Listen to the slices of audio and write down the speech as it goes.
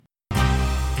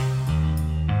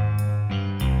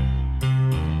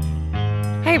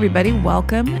Hi, everybody.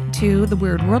 Welcome to the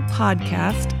Weird World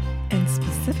podcast, and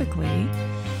specifically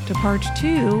to part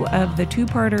 2 of the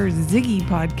two-parter Ziggy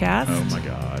podcast. Oh, my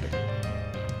God.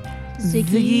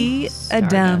 Ziggy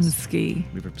Adamski.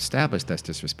 We've established that's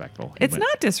disrespectful. It's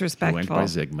not disrespectful. He went by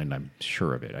Zygmunt. I'm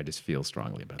sure of it. I just feel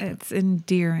strongly about that. It's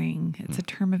endearing. It's a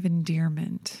term of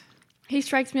endearment. He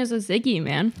strikes me as a Ziggy,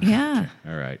 man. Yeah.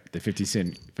 All right. The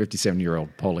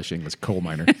 57-year-old Polish English coal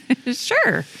miner.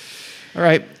 Sure. All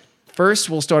right. First,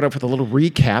 we'll start off with a little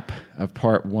recap of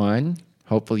part 1.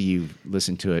 Hopefully you've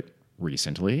listened to it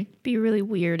recently. Be really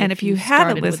weird. And if you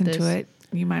haven't listened to it,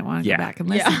 you might want to go back and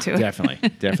listen to it. Definitely.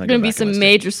 There's going to be some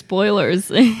major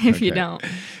spoilers if you don't.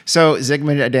 So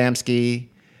Zygmunt Adamski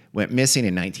went missing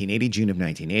in 1980, June of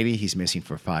 1980. He's missing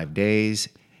for 5 days.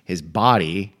 His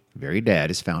body, very dead,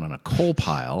 is found on a coal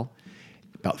pile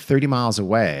about 30 miles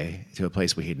away to a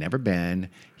place where he'd never been.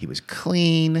 He was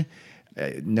clean,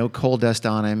 no coal dust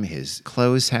on him. His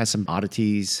clothes had some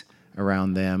oddities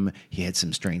around them. He had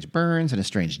some strange burns and a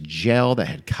strange gel that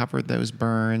had covered those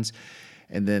burns.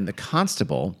 And then the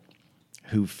constable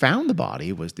who found the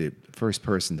body was the first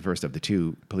of the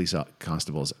two police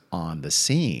constables on the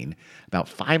scene. About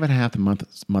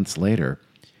 5.5 months later,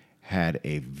 had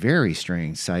a very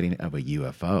strange sighting of a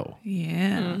UFO.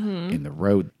 Yeah. In the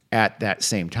road at that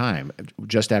same time.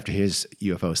 Just after his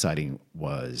UFO sighting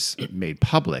was made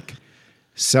public,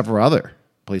 several other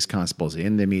police constables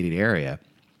in the immediate area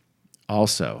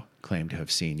also claimed to have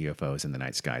seen UFOs in the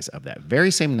night skies of that very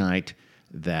same night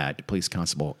that police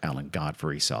constable Alan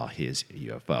Godfrey saw his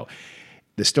UFO.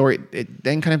 The story, it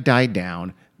then kind of died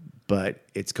down, but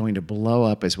it's going to blow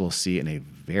up, as we'll see, in a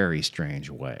very strange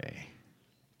way.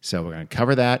 So we're going to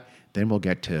cover that. Then we'll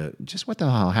get to just what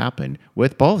the hell happened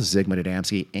with both Zygmunt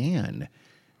Adamski and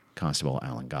Constable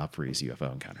Alan Godfrey's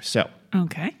UFO encounter. So,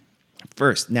 Okay.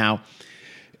 first,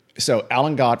 so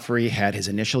Alan Godfrey had his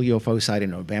initial UFO sighting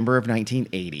in November of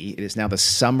 1980. It is now the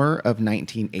summer of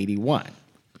 1981.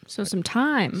 So some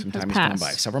time has Has gone passed.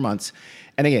 by, several months.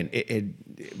 And again,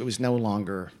 it was no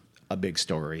longer a big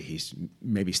story. He's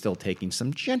maybe still taking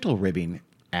some gentle ribbing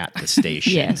at the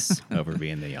station Yes. over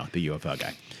being the UFO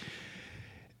guy.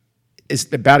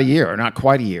 It's about a year, or not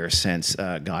quite a year, since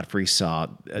Godfrey saw,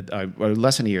 or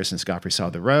less than a year since Godfrey saw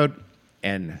the road,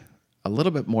 and a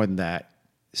little bit more than that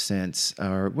since,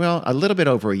 a little bit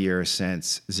over a year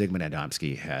since Zygmunt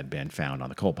Adamski had been found on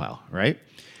the coal pile, right?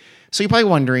 So you're probably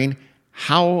wondering,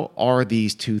 how are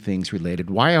these two things related?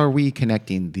 Why are we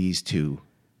connecting these two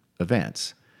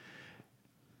events?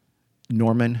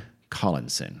 Norman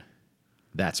Collinson.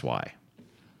 That's why.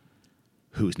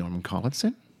 Who's Norman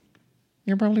Collinson?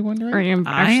 You're probably wondering. Or I'm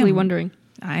actually wondering.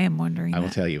 I am wondering. I will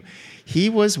tell you. He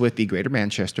was with the Greater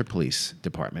Manchester Police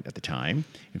Department at the time.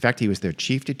 In fact, he was their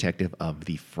chief detective of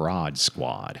the Fraud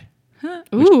Squad.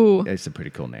 Ooh, It's a pretty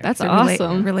cool name. that's Is it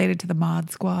awesome. related to the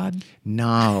Mod Squad?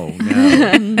 No.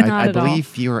 I at all. believe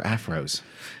fewer afros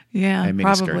Yeah, and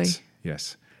probably.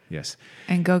 miniskirts. Yes.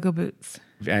 And go-go boots.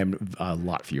 And a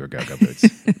lot fewer go-go boots.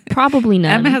 Probably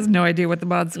none. Emma has no idea what the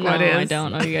Mod no, Squad is. I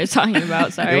don't know what you guys are talking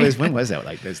about. Sorry. When was that?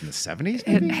 Like, it was in the 70s?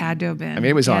 It had to have been. I mean,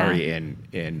 it was yeah. already in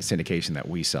syndication that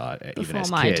we saw it even Before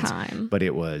as my kids. time. But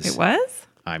it was. It was?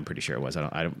 I'm pretty sure it was.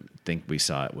 I don't think we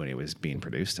saw it when it was being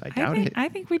produced. I doubt it. I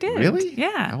think we did. Really?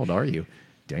 Yeah. How old are you?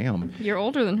 Damn. You're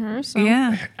older than her, so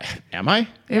Yeah. Am I?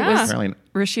 It Yeah. was Apparently.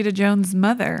 Rashida Jones'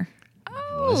 mother.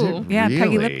 Was it? Oh. Yeah,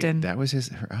 Peggy Really? Lipton. That was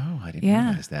her. Oh, I didn't Yeah.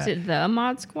 realize that. Is it the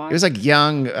Mod Squad? It was like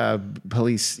young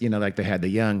police, like they had the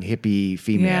young hippie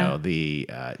female,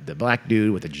 Yeah. the black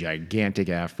dude with a gigantic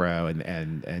afro,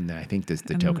 and I think the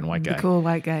token white guy. The cool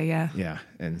white guy, yeah. Yeah,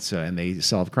 and they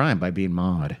solved crime by being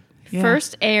mod. Yeah.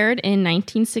 First aired in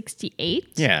 1968.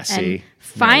 Yeah, see? And No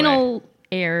final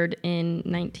aired in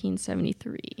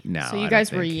 1973. No, so I you don't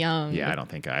guys were think- young. Yeah, I don't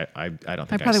think I don't I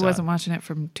think probably saw wasn't it. watching it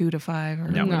from 2 to 5. Or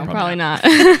No. No, Probably probably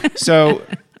not. So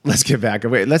let's get back.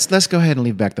 Wait, let's go ahead and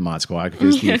leave back the mod squad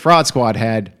because the fraud squad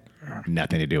had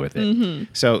nothing to do with it. Mm-hmm.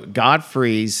 So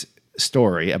Godfrey's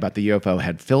story about the UFO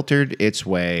had filtered its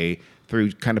way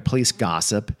through kind of police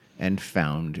gossip and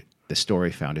found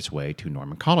its way to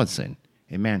Norman Collinson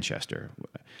in Manchester.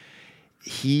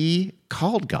 He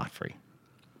called Godfrey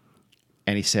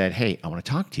and he said, "Hey, I want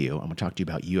to talk to you. I want to talk to you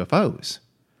about UFOs."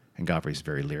 And Godfrey's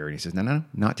very leery. And he says, No,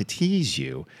 not to tease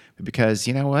you, but because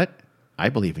you know what? I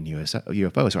believe in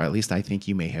UFOs, or at least I think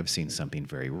you may have seen something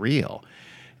very real.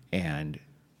 And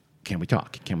can we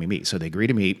talk? Can we meet? So they agree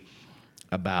to meet.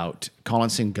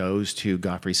 Collinson goes to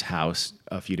Godfrey's house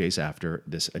a few days after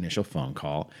this initial phone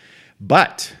call,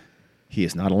 but he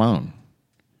is not alone.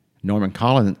 Norman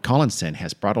Collinson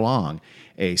has brought along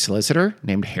a solicitor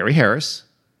named Harry Harris,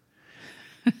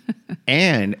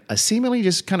 and a seemingly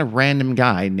just kind of random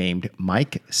guy named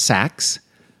Mike Sachs.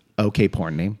 Okay,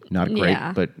 porn name. Not great,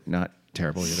 Yeah. but not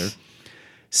terrible either.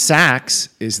 Sachs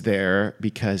is there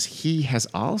because he has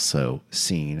also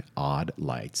seen odd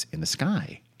lights in the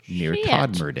sky near Shit.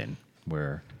 Todmorden,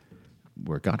 where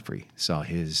Godfrey saw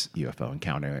his UFO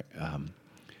encounter.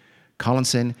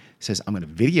 Collinson says, I'm going to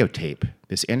videotape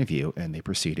this interview, and they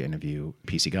proceed to interview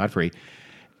P.C. Godfrey,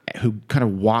 who kind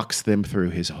of walks them through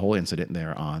his whole incident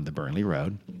there on the Burnley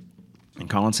Road. And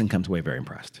Collinson comes away very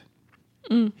impressed.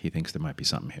 He thinks there might be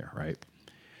something here, right?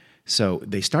 So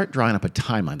they start drawing up a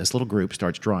timeline. This little group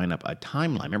starts drawing up a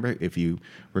timeline. Remember, if you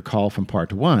recall from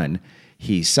part 1,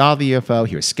 he saw the UFO,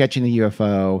 he was sketching the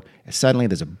UFO, and suddenly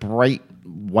there's a bright,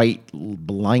 white,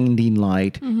 blinding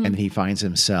light, and then he finds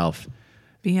himself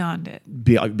Beyond it.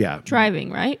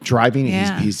 Driving, right? driving.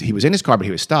 Yeah. He was in his car, but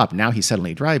he was stopped. Now he's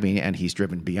suddenly driving, and he's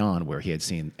driven beyond where he had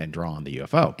seen and drawn the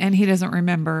UFO. And he doesn't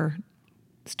remember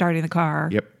starting the car,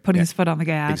 Yep. putting Yeah. his foot on the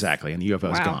gas. Exactly, and the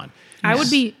UFO is Wow. gone. I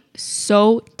would be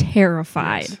so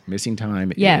terrified. Yes. Missing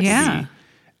time. Yes. It would Yeah. be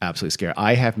absolutely scary.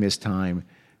 I have missed time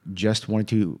just 1 or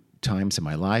 2 times in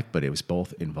my life, but it was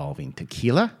both involving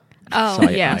tequila. Oh, so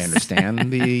I yes.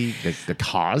 understand the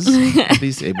cause of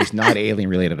these. It was not alien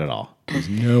related at all. There was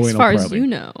no As anal far as probing, you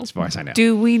know. As far as I know.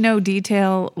 Do we know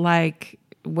detail like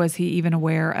was he even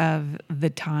aware of the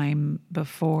time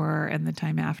before and the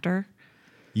time after?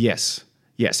 Yes.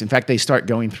 Yes. In fact, they start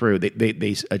going through,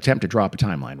 they attempt to draw up a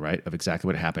timeline, right, of exactly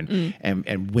what happened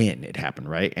and when it happened,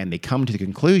 right? And they come to the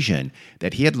conclusion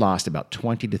that he had lost about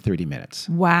 20 to 30 minutes.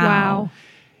 Wow.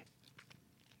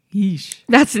 Yeesh.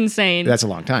 That's insane. That's a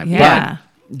long time. Yeah.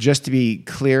 But just to be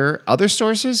clear, other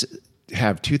sources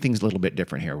have 2 things a little bit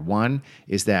different here. One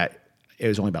is that it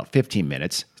was only about 15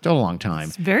 minutes, still a long time.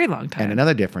 It's a very long time. And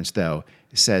another difference, though,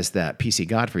 says that P.C.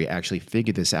 Godfrey actually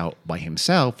figured this out by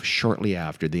himself shortly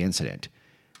after the incident.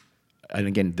 And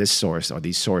again, this source, or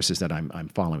these sources that I'm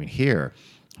following here,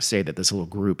 say that this little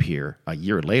group here, a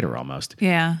year later almost,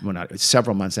 Yeah. well, not,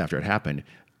 several months after it happened,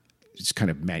 just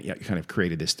kind of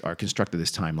created this or constructed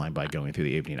this timeline by going through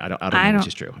the evening. I don't know which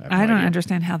is true. have no I don't idea.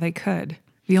 understand how they could.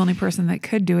 The only person that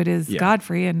could do it is Yeah.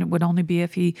 Godfrey, and it would only be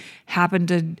if he happened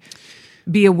to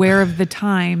be aware of the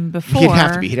time before. He'd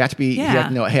have to be. He'd have to be. He'd Yeah. have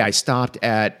to know. Hey, I stopped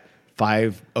at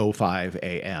 5:05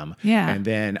 a.m. Yeah. And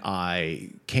then I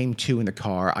came to in the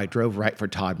car. I drove right for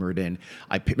Todmorden.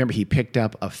 Remember he picked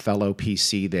up a fellow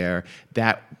PC there.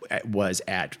 That was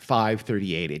at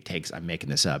 5:38. It takes. I'm making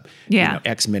this up. Yeah.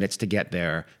 X minutes to get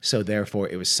there. So therefore,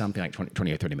 it was something like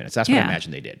 20 or 30 minutes. That's what I Yeah.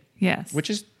 imagine they did. Yes.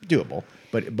 Which is doable.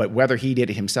 But whether he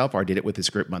did it himself or did it with this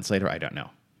group months later, I don't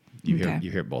know. You Okay.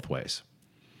 hear it both ways.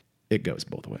 It goes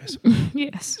both ways.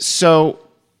 yes. So,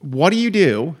 what do you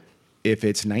do if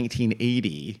it's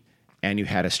 1980 and you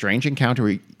had a strange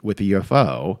encounter with a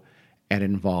UFO and it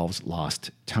involves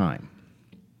lost time?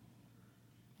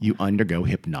 You undergo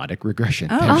hypnotic regression.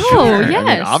 Oh, yes.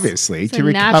 I mean, obviously, It's to a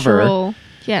recover natural-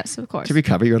 Yes, of course.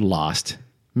 your lost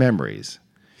memories.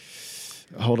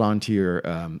 Hold on to your,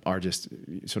 or just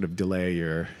sort of delay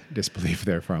your disbelief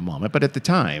there for a moment. But at the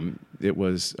time, it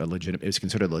was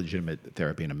considered a legitimate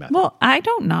therapy and a method. Well, I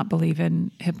don't not believe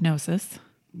in hypnosis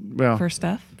Well, for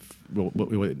stuff. we'll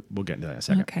get into that in a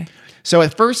second. Okay. So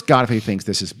at first, Godfrey thinks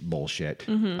this is bullshit.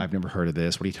 I've never heard of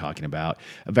this. What are you talking about?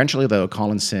 Eventually, though,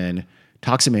 Collinson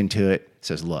talks him into it,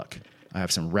 says, look, I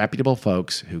have some reputable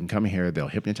folks who can come here. They'll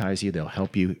hypnotize you. They'll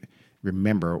help you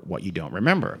remember what you don't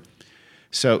remember.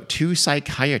 So 2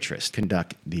 psychiatrists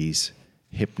conduct these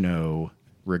hypno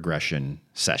regression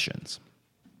sessions.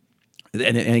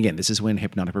 And again, this is when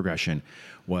hypnotic regression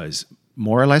was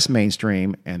more or less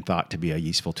mainstream and thought to be a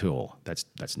useful tool. That's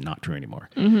not true anymore.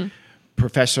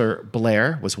 Professor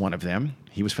Blair was one of them.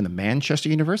 He was from the Manchester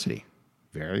University,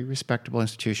 very respectable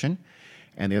institution.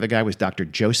 And the other guy was Dr.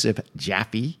 Joseph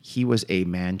Jaffe. He was a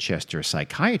Manchester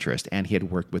psychiatrist, and he had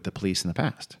worked with the police in the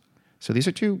past. So these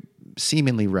are 2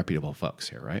 seemingly reputable folks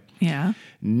here, right? Yeah.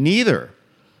 Neither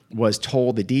was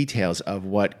told the details of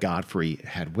what Godfrey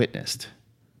had witnessed.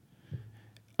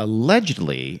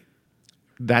 Allegedly,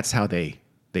 that's how they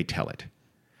tell it.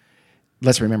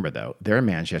 Let's remember, though, they're in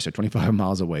Manchester, 25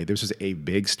 miles away. This was a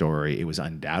big story. It was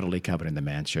undoubtedly covered in the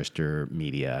Manchester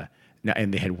media. Now,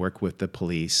 and they had worked with the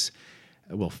police.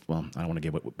 Well, I don't want to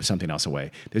give something else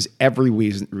away. There's every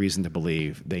reason to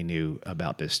believe they knew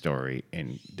about this story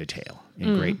in detail,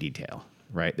 in great detail,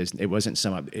 right? It wasn't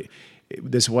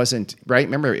this wasn't, right?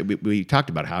 Remember, we talked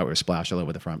about how it was splashed all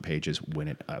over the front pages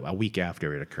when a week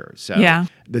after it occurred. So Yeah.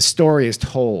 the story is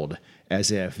told as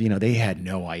if, they had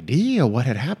no idea what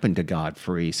had happened to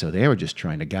Godfrey, so they were just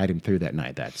trying to guide him through that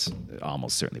night. That's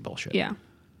almost certainly bullshit. Yeah.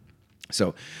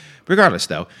 So, regardless,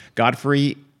 though,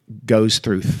 Godfrey goes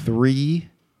through 3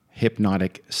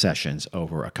 hypnotic sessions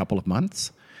over a couple of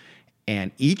months,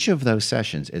 and each of those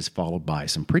sessions is followed by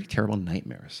some pretty terrible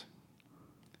nightmares.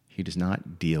 He does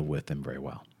not deal with them very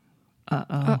well.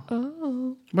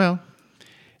 Well,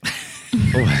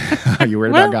 are you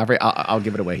worried about Godfrey? I'll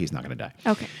give it away. He's not going to die.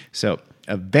 Okay. So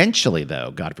eventually,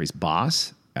 though, Godfrey's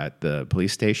boss at the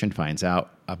police station finds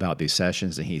out about these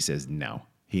sessions, and he says no.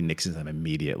 He nixes them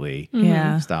immediately.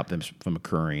 Yeah. Stop them from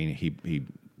occurring. He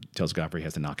tells Godfrey he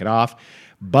has to knock it off.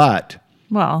 But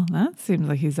Well, that seems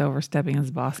like he's overstepping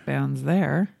his boss bounds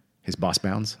there. his boss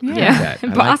bounds? Yeah. I like that. I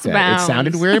like Boss that. bounds. It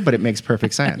sounded weird, but it makes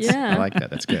perfect sense. Yeah. I like that.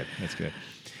 That's good. That's good.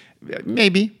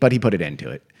 Maybe, but he put it into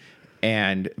it.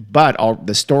 But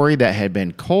the story that had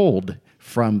been told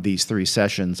from these 3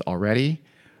 sessions already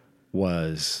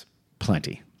was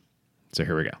plenty. So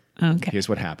here we go. Okay. Here's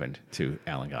what happened to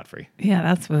Alan Godfrey. Yeah,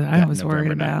 that's what I was November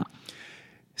worried night. about.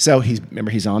 So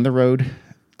he's on the road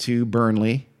to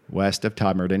Burnley, west of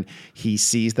Todmorden. He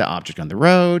sees the object on the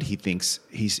road. He thinks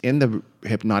he's in the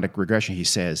hypnotic regression. He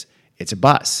says, it's a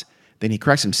bus. Then he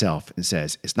corrects himself and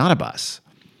says, it's not a bus.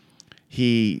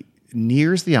 He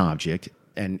nears the object,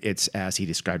 and it's as he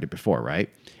described it before, right?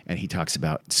 And he talks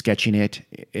about sketching it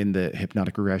in the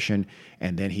hypnotic regression,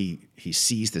 and then he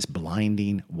sees this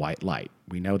blinding white light.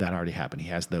 We know that already happened. He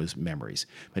has those memories.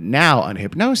 But now on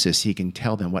hypnosis, he can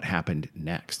tell them what happened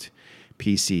next.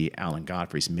 PC Alan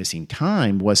Godfrey's missing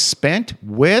time was spent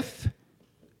with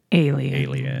Alien.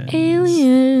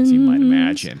 Aliens. as you might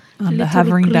imagine. On the Little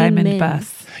hovering green diamond men.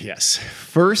 bus. Yes.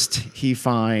 First, he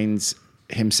finds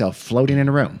himself floating in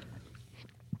a room.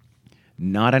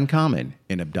 Not uncommon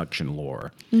in abduction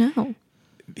lore. No.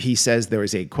 He says there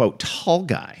is a, quote, tall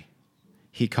guy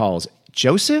he calls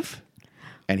Joseph,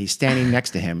 and he's standing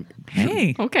next to him.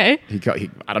 Hey. Okay.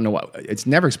 I don't know what, it's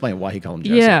never explained why he called him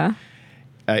Joseph. Yeah.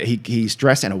 He's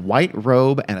dressed in a white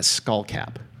robe and a skull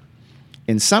cap.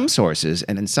 In some sources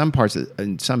and in some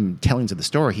some tellings of the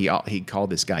story, he called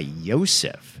this guy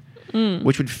Yosef,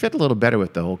 which would fit a little better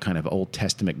with the whole kind of Old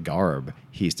Testament garb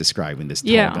he's describing this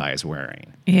tall Yeah. guy is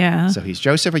wearing. Yeah. So he's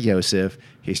Joseph or Yosef.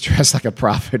 He's dressed like a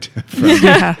prophet from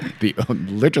the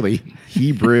literally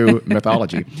Hebrew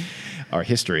mythology or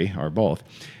history or both.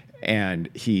 And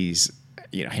he's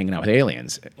hanging out with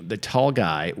aliens. The tall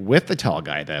guy,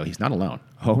 though, he's not alone.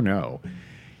 Oh, no.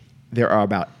 There are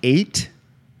about 8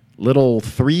 little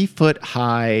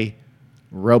 3-foot-high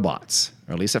robots,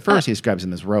 or at least at first he describes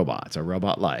them as robots, or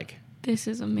robot-like. This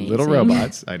is amazing. Little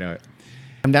robots, I know it.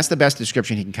 And that's the best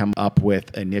description he can come up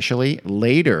with initially.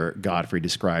 Later, Godfrey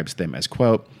describes them as,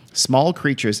 quote, small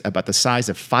creatures about the size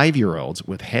of 5-year-olds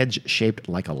with heads shaped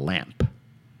like a lamp.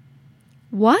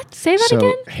 What? Say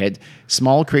that again?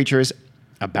 Small creatures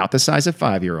about the size of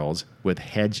 5-year-olds with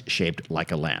heads shaped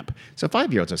like a lamp. So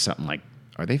 5-year-olds are something like,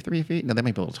 are they 3 feet? No, they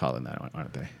might be a little taller than that,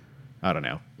 aren't they? I don't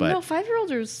know. But No,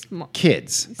 5-year-olds are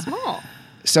kids. small.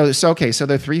 So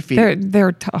they're 3 feet.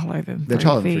 They're taller than 3 They're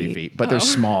taller feet. than 3 feet, but they're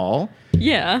small.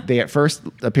 Yeah. They at first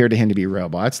appear to him to be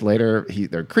robots. Later,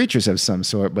 they're creatures of some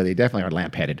sort, but they definitely are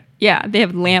lamp-headed. Yeah, they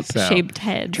have lamp-shaped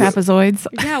heads. Trapezoids.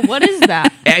 Yeah, what is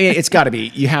that? It's got to be.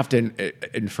 You have to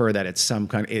infer that it's some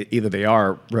kind. Either they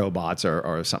are robots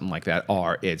or something like that,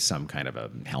 or it's some kind of a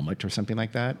helmet or something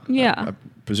like that. Yeah.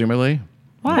 Presumably.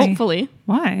 Why? Hopefully.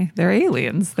 Why? They're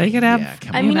aliens. They could have. Yeah,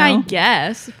 come I on. mean, know. I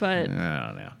guess, but I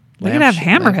don't know. They could have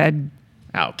hammerhead.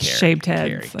 Oh, Carrie, shaped Carrie,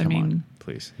 heads. I come on, mean-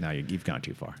 please. Now you've gone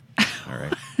too far. All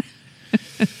right.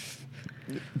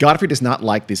 Godfrey does not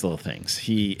like these little things.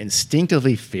 He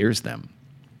instinctively fears them.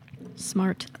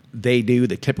 smart. They do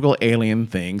the typical alien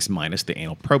things minus the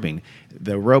anal probing.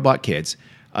 The robot kids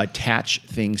attach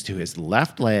things to his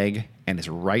left leg and his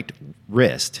right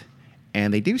wrist,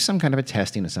 and they do some kind of a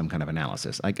testing and some kind of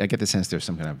analysis. I get the sense there's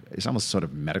some kind of, it's almost sort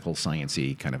of medical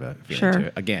science-y kind of a feeling Sure. to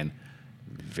it. Again,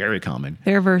 very common.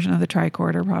 Their version of the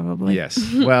tricorder, probably.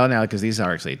 Yes. Well, now, because these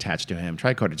are actually attached to him.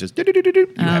 Tricorder just, you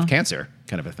have cancer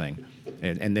kind of a thing.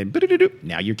 And then,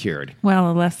 now you're cured. Well,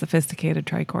 a less sophisticated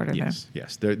tricorder, Yes,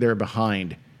 yes. They're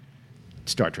behind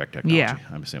Star Trek technology, Yeah.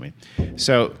 I'm assuming.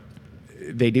 So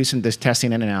they do this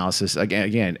testing and analysis.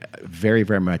 Again, very,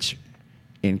 very much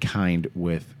in kind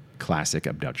with classic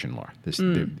abduction lore.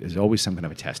 There's always some kind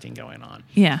of a testing going on.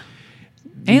 then. Yeah.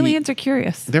 Aliens are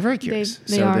curious. They're very curious.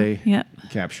 They are. They Yep.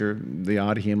 capture the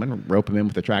odd human, rope him in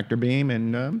with a tractor beam,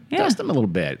 and Yeah. test them a little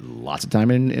bit. Lots of time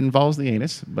it involves the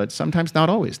anus, but sometimes not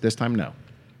always. This time, no.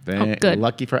 Good.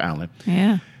 Lucky for Alan.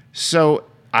 Yeah. So,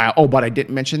 but I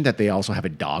didn't mention that they also have a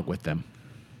dog with them.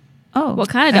 Oh. What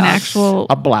kind of an dog? actual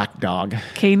A black dog.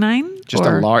 canine? Just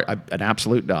or- an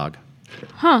absolute dog.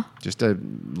 Huh. Just a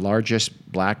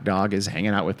largest black dog is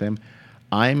hanging out with them.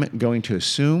 I'm going to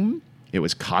assume it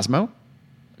was Cosmo,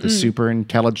 the super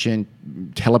intelligent,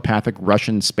 telepathic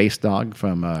Russian space dog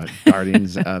from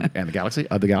Guardians and the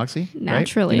Galaxy.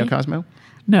 Naturally. Right? You know Cosmo?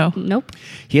 No. Nope.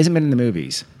 He hasn't been in the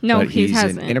movies. No, but he he's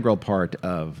hasn't. an integral part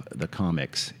of the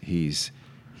comics. He's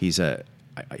a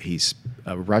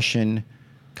Russian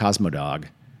Cosmo dog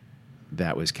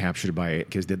that was captured by,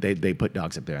 because they put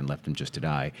dogs up there and left them just to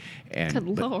die. And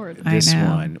Good Lord. this I know.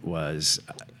 one was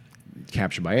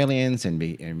captured by aliens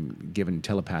and given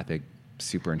telepathic,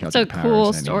 super intelligent It's a powers. cool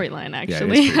and he- storyline, Yeah,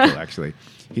 actually. it's pretty cool, actually.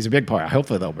 He's a big part.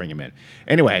 Hopefully they'll bring him in.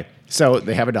 Anyway, so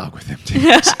they have a dog with them too.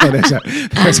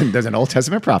 So there's an Old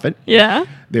Testament prophet. Yeah.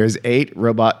 There's 8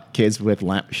 robot kids with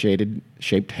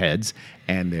lamp-shaped heads,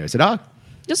 and there's a dog.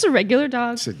 Just a regular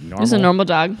dog. Just a Just a normal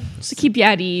dog. Just to keep you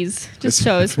at ease. Just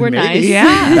shows we're Maybe. nice.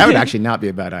 Yeah. That would actually not be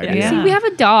a bad idea. Yeah. See, we have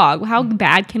a dog. How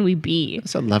bad can we be?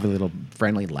 It's a lovely little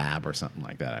friendly lab or something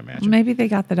like that, I imagine. Maybe they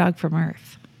got the dog from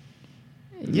Earth.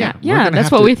 Yeah, Yeah, we're gonna that's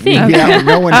have what to- we think. Yeah,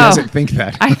 no one Oh. doesn't think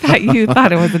that. I thought you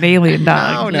thought it was an alien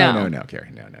dog. No,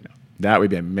 Carrie. No. That would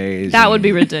be amazing. That would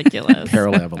be ridiculous.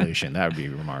 Parallel evolution. That would be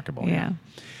remarkable. Yeah.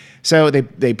 So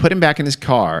they put him back in his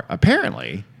car,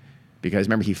 apparently, because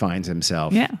remember, he finds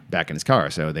himself Yeah. back in his car.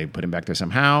 So they put him back there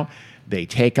somehow. They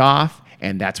take off,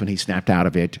 and that's when he snapped out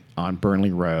of it on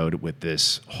Burnley Road with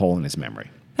this hole in his memory.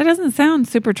 That doesn't sound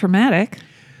super traumatic.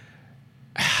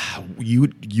 You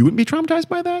wouldn't be traumatized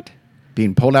by that?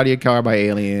 Being pulled out of your car by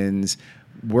aliens,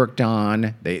 worked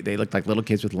on. They looked like little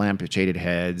kids with lamp-shaded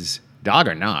heads. Dog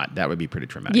or not, that would be pretty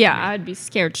traumatic. Yeah, to me. I'd be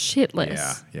scared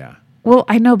shitless. Yeah. Well,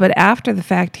 I know, but after the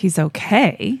fact, he's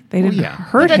okay. They didn't yeah.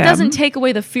 hurt But that him. doesn't take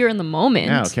away the fear in the moment.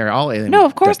 No, Carrie, all alien No,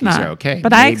 of course abductees not. are okay.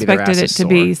 But I Maybe their expected it ass to is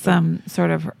be sore, but- some sort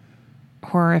of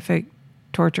horrific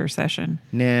torture session.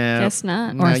 No, Guess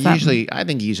not. No, Or something. I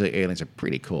think usually aliens are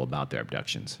pretty cool about their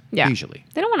abductions. Yeah. Usually.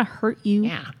 They don't want to hurt you.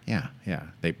 Yeah.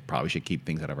 They probably should keep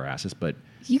things out of our asses, but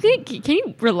Can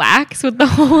you relax with the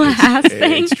whole ass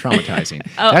thing? it's traumatizing.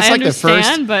 Oh, I the first,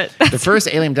 understand, but the first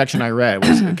alien abduction I read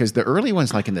was because the early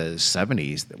ones, like in the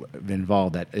 70s, that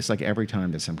involved that. It's like every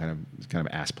time there's some kind of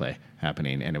ass play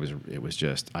happening, and it was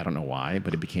just, I don't know why,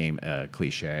 but it became a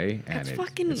cliche, and That's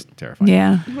fucking- it's terrifying.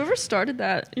 Yeah. whoever started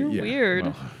that, you're Yeah, weird.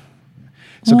 well.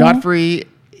 So Godfrey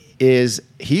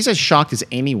he's as shocked as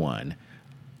anyone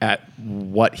at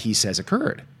what he says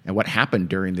occurred and what happened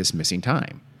during this missing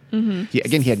time. He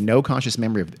had no conscious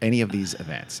memory of any of these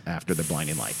events after the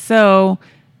blinding light. So,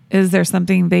 is there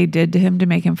something they did to him to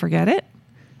make him forget it?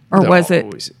 Or They're was it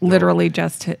always- literally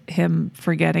just him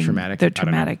forgetting Traumatic? the I don't know.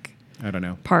 traumatic I don't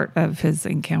know. part of his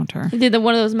encounter? They did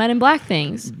one of those Men in Black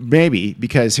things. Maybe,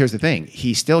 because here's the thing.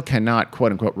 He still cannot,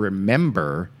 quote unquote,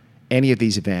 remember any of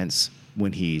these events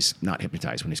when he's not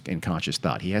hypnotized, when he's in conscious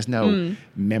thought. He has no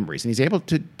memories. And he's able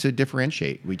to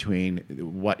differentiate between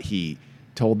what he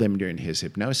told them during his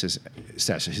hypnotic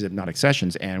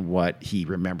sessions and what he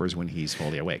remembers when he's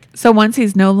fully awake. So, once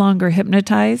he's no longer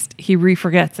hypnotized, he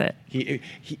re-forgets it.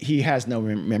 He has no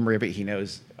memory of it. He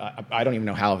knows. I don't even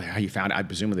know how he found it. I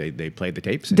presume they played the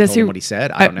tapes and Does told he- him what he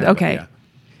said. I don't know. but okay. yeah.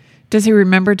 Does he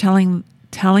remember telling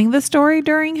the story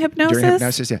during hypnosis? During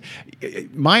hypnosis, yeah.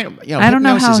 I don't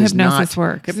know how hypnosis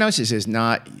works. Hypnosis is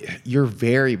not. You're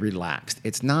very relaxed.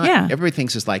 It's not. Yeah. Everybody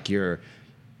thinks it's like you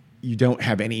don't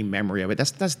have any memory of it.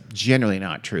 That's generally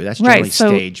not true. That's Right, generally so-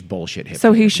 stage bullshit.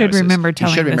 so he should hypnosis. remember He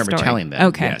telling should the remember story. telling them.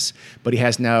 Okay. Yes, but he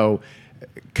has no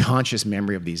conscious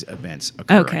memory of these events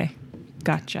occurring. Okay.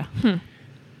 Gotcha.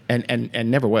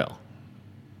 And never will.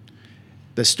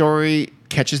 The story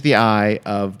catches the eye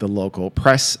of the local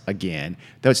press again,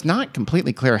 though it's not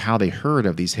completely clear how they heard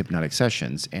of these hypnotic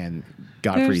sessions and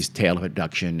Godfrey's tale of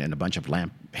abduction and a bunch of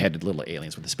lamp-headed little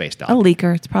aliens with a space dog. A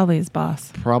leaker. It's probably his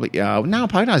boss. Probably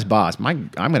not his boss. I'm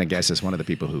going to guess it's one of the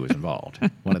people who was involved.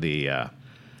 One of the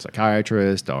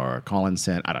psychiatrists or Collins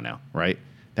sent. I don't know, right?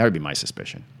 That would be my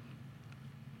suspicion.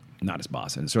 Not his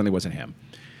boss, and it certainly wasn't him.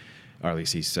 Or at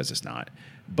least he says it's not.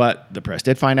 But the press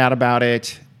did find out about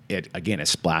it. It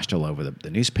splashed all over the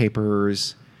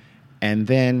newspapers. And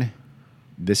then,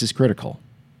 this is critical.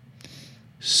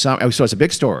 So it's a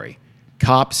big story.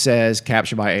 Cop says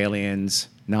captured by aliens,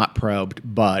 not probed,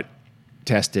 but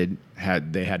tested,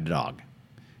 they had a dog.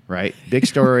 Right? Big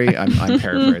story. I'm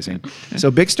paraphrasing. So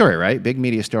big story, right? Big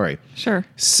media story. Sure.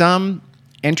 Some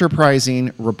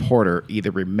enterprising reporter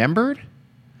either remembered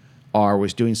or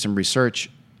was doing some research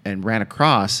and ran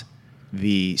across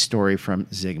the story from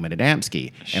Zygmunt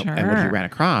Adamski. And what he Sure. ran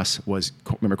across was,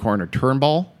 remember Coroner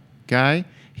Turnbull guy?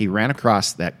 He ran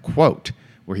across that quote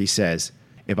where he says,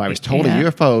 if I was told Yeah. a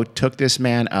UFO took this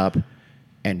man up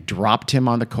and dropped him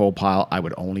on the coal pile, I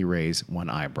would only raise one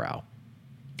eyebrow.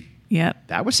 Yep.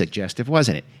 That was suggestive,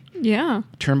 wasn't it? Yeah.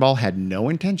 Turnbull had no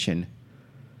intention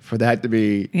for that to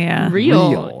be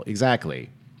Real. Exactly.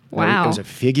 Wow. It was a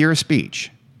figure of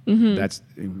speech. That's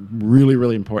really,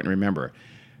 really important to remember.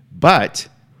 But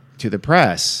to the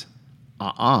press,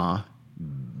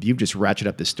 you've just ratcheted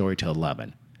up this story to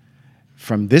 11.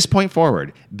 From this point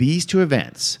forward, these two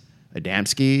events,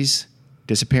 Adamski's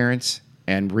disappearance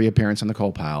and reappearance on the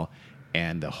coal pile,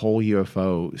 and the whole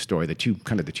UFO story, the two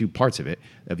parts of it,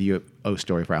 of the UFO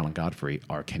story for Alan Godfrey,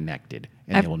 are connected,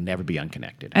 and they will never be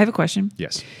unconnected. I have a question.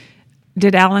 Yes.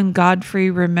 Did Alan Godfrey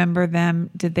remember them?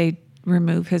 Did they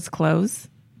remove his clothes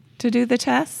to do the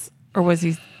tests, or was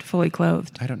he fully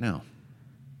clothed? I don't know.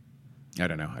 I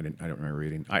don't remember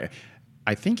reading.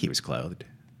 I think he was clothed,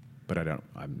 but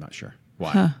I'm not sure.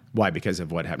 Why? Huh. Why? Because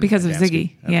of what happened Because to of Adamski?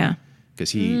 Ziggy, yeah.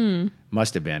 Because he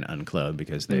must have been unclothed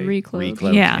because they Reclothed.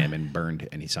 reclothed Yeah. him and burned,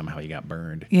 and somehow he got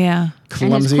burned. Yeah. And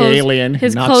Clumsy alien.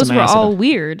 His knocked clothes some were acid all up.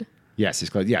 weird. Yes, his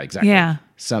clothes. Yeah, exactly. Yeah.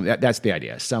 That's the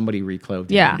idea. Somebody reclothed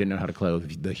him. Yeah. Who didn't know how to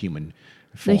clothe the human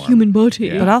form. The human body.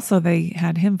 Yeah. But also they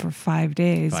had him for 5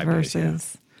 days 5 days,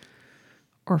 versus,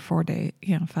 or 4 days.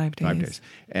 Yeah, 5 days. 5 days.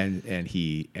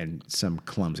 And some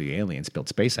clumsy alien spilled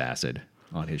space acid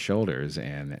on his shoulders,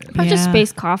 and Not just Yeah.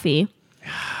 space coffee.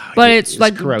 But it's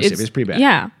like corrosive. It's pretty bad.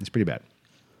 Yeah. It's pretty bad.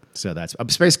 So that's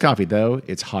space coffee, though.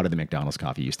 It's hotter than McDonald's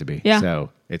coffee used to be. Yeah.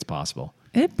 So it's possible.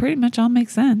 It pretty much all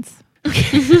makes sense.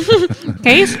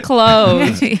 Case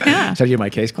closed. Yeah. So do you my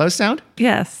case closed sound?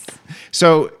 Yes.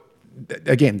 So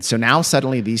again, so now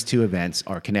suddenly these two events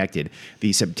are connected.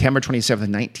 The September 27th,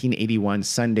 1981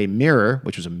 Sunday Mirror,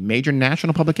 which was a major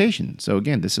national publication. So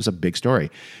again, this is a big story,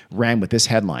 ran with this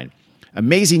headline: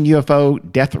 Amazing UFO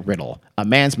Death Riddle. A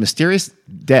man's mysterious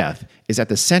death is at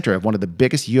the center of one of the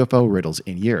biggest UFO riddles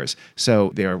in years.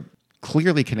 So they're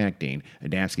clearly connecting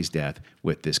Adamski's death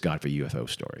with this Godfrey UFO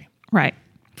story. Right.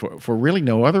 For really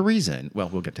no other reason. Well,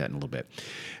 we'll get to that in a little bit.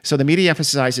 So the media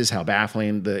emphasizes how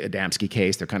baffling the Adamski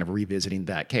case. They're kind of revisiting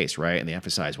that case, right? And they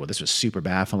emphasize, well, this was super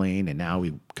baffling, and now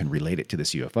we can relate it to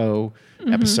this UFO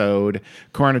episode.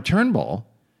 Coroner Turnbull,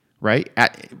 right,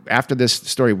 after this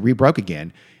story rebroke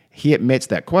again, he admits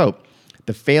that, quote,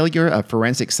 the failure of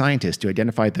forensic scientists to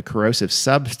identify the corrosive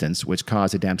substance which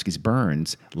caused Adamski's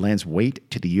burns lends weight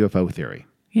to the UFO theory.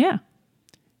 Yeah.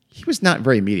 He was not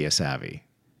very media savvy.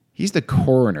 He's the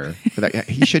coroner for that.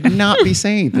 He should not be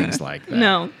saying things like that.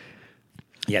 No.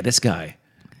 Yeah, this guy,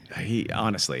 he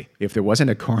honestly, if there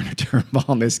wasn't a coroner Turnbull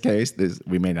in this case,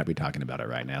 we may not be talking about it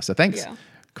right now. So thanks. Yeah.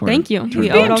 Coroner Thank you. Turnbull. We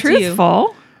owe it Being all to you.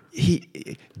 truthful.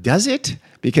 He does it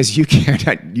because you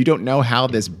don't know how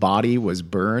this body was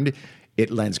burned.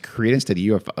 It lends credence to the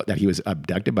UFO that he was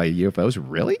abducted by UFOs.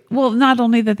 Really? Well, not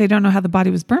only that they don't know how the body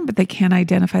was burned, but they can't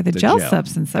identify the gel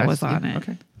substance that was on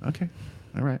it. Okay.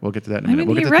 All right. We'll get to that in a I minute. mean,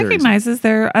 We'll he get to theories. recognizes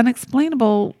their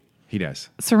unexplainable He does.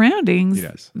 surroundings. He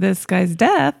does. This guy's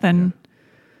death, and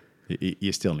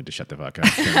You still need to shut the fuck up.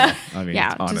 Turnbull. I mean, Yeah,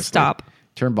 just honestly, stop.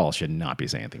 Turnbull should not be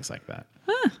saying things like that.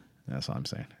 That's all I'm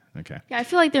saying. Okay. Yeah, I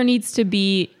feel like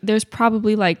there's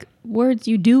probably like words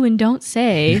you do and don't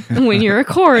say when you're a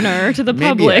coroner to the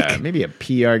public. Maybe a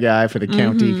PR guy for the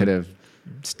county could have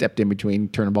stepped in between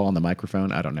Turnbull and the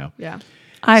microphone. I don't know. Yeah.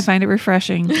 I find it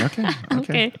refreshing.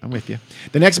 Okay. I'm with you.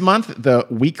 The next month, the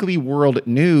Weekly World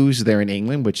News there in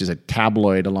England, which is a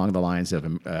tabloid along the lines of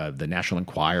the National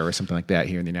Enquirer or something like that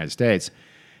here in the United States,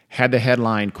 had the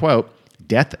headline, quote,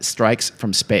 Death Strikes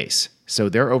from Space. So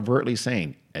they're overtly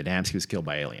saying Adamski was killed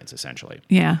by aliens, essentially.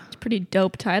 Yeah. It's a pretty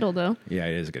dope title, though. Yeah,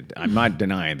 it is good. I'm not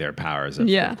denying their powers of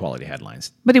quality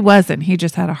headlines. But he wasn't. He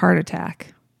just had a heart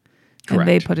attack. Correct, And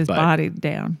they put his but- body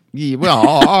down. Yeah,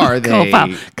 well, are they?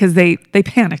 Because they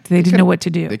panicked. They didn't know what to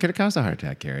do. They could have caused a heart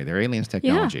attack, Gary. They're aliens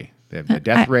technology. They have a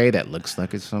death ray that looks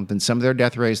like it's something. Some of their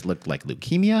death rays look like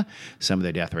leukemia. Some of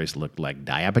their death rays look like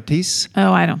diabetes.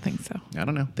 Oh, I don't think so. I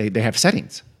don't know. They have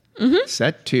settings.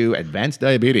 Set to advanced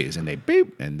diabetes, and they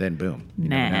beep, and then boom. You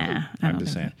never know. Nah, I I'm don't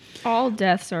just think saying. All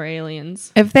deaths are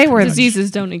aliens. If they were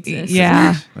Diseases don't exist.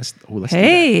 Yeah. Let's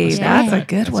Hey, do that. that's Let's a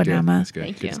good do one, that. Emma. That's good.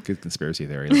 Thank Good, you. good conspiracy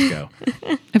theory. Let's go.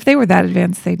 If they were that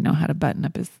advanced, they'd know how to button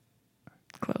up his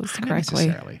clothes Not correctly.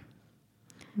 necessarily.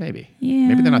 Maybe. Yeah.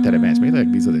 Maybe they're not that advanced. Maybe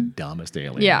these are the dumbest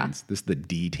aliens. Yeah. This is the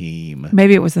D team.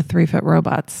 Maybe it was the 3-foot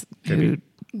robots Could who be.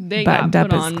 They buttoned got up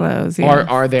put his on. clothes. Or Yeah.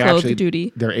 are they Clothed actually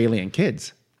duty. they're alien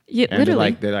kids? Yeah, And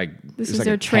literally. they're like This it's is like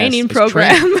their a training test. It's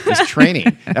program. It's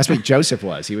training. That's what Joseph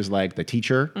was. He was like the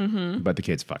teacher, but the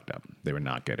kids fucked up. They were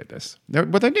not good at this.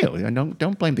 But they knew.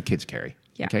 Don't blame the kids, Carrie.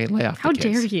 Yeah. Okay, lay off. How the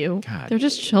kids. dare you? God, They're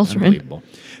just children. Unbelievable.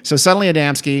 So suddenly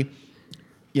Adamski,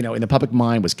 in the public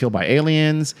mind, was killed by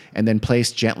aliens and then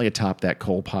placed gently atop that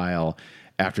coal pile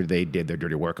after they did their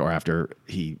dirty work or after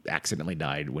he accidentally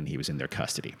died when he was in their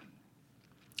custody.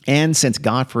 And since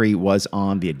Godfrey was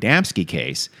on the Adamski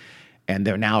case, and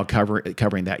they're now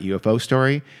covering that UFO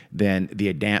story, then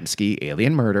the Adamski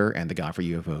alien murder and the Godfrey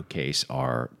UFO case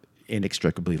are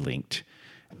inextricably linked.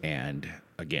 And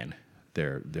again,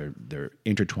 they're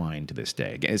intertwined to this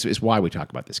day. Again, it's why we talk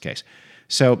about this case.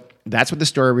 So that's what the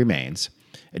story remains.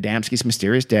 Adamski's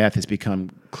mysterious death has become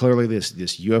clearly this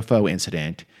UFO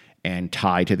incident and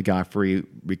tied to the Godfrey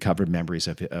recovered memories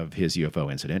of his UFO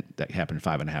incident that happened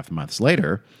 5.5 months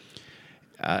later.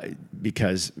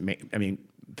 Because, I mean,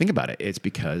 think about it. It's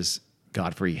because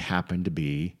Godfrey happened to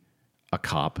be a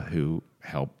cop who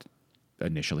helped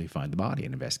initially find the body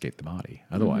and investigate the body.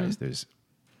 Otherwise,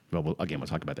 we'll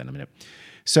talk about that in a minute.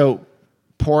 So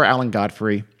poor Alan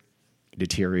Godfrey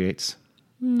deteriorates.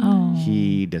 Oh.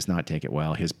 He does not take it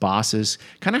well. His bosses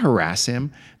kind of harass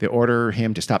him. They order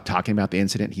him to stop talking about the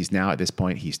incident. He's now, at this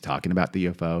point, he's talking about the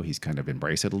UFO. He's kind of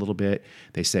embraced it a little bit.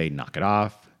 They say, knock it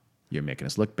off. You're making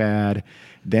us look bad.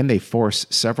 Then they force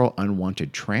several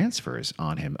unwanted transfers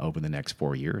on him over the next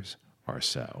 4 years or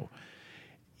so.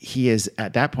 He is,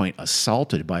 at that point,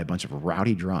 assaulted by a bunch of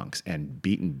rowdy drunks and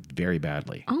beaten very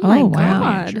badly. Oh my wow.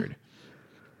 God. Injured.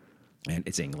 And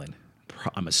it's England.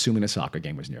 I'm assuming a soccer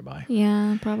game was nearby.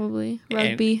 Yeah, probably.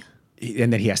 Rugby.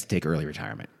 And then he has to take early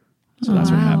retirement. So that's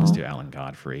what happens to Alan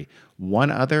Godfrey. One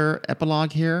other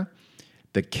epilogue here.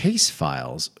 The case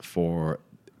files for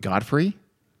Godfrey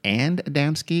and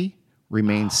Adamski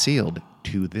remain sealed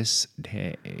to this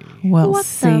day. Well, What the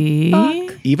see.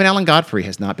 fuck? Even Alan Godfrey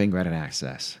has not been granted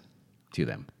access to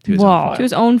them. To his Whoa. own file. To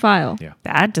his own file. Yeah.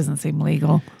 That doesn't seem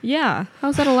legal. Yeah.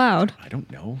 How's that allowed? I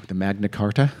don't know. The Magna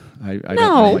Carta? I don't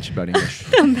No. know much about English.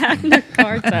 The Magna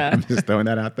Carta. I'm just throwing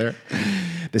that out there.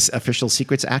 This Official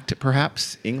Secrets Act,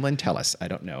 perhaps? England, tell us. I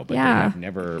don't know. But Yeah. they have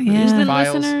never Yeah. released England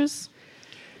files. listeners.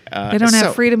 They don't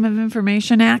have Freedom of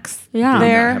Information Acts Yeah. They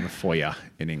there. don't have a FOIA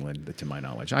in England, to my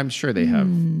knowledge. I'm sure they have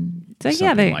So,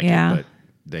 something yeah, like it, but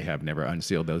they have never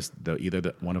unsealed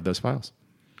one of those files.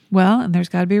 Well, and there's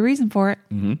got to be a reason for it.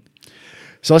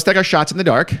 So let's take our shots in the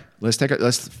dark. What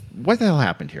the hell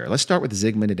happened here? Let's start with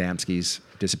Zygmunt Adamski's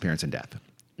disappearance and death.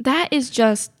 That is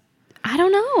just, I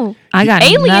don't know. I got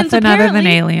Aliens, nothing other than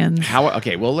apparently. aliens. How?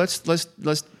 Okay, well let's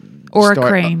Or a start,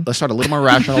 crane. Let's start a little more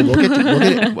rational. Look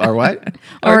at or what?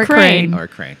 Or a crane. Or a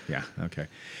crane. Yeah. Okay.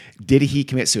 Did he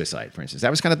commit suicide, for instance?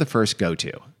 That was kind of the first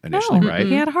go-to initially, No, right?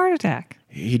 he had a heart attack.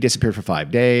 He disappeared for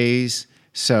 5 days.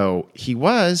 So he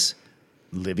was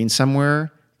living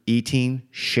somewhere, eating,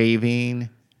 shaving,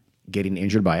 getting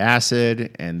injured by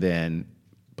acid, and then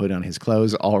putting on his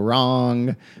clothes all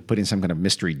wrong, putting some kind of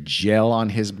mystery gel on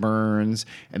his burns.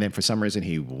 And then for some reason,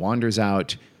 he wanders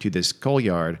out to this coal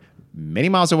yard many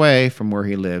miles away from where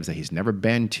he lives that he's never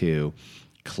been to,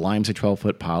 climbs a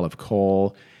 12-foot pile of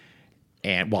coal,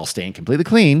 and while staying completely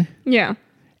clean, Yeah.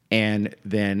 and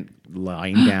then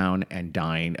lying down and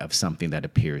dying of something that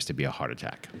appears to be a heart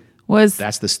attack.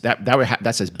 That's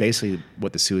basically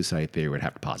what the suicide theory would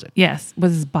have to posit. Yes.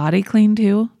 Was his body clean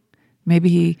too?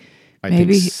 Maybe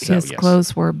think so, his yes.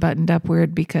 clothes were buttoned up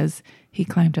weird because he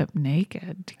climbed up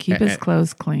naked to keep his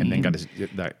clothes clean. And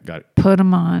then got put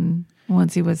them on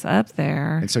once he was up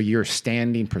there. And so you're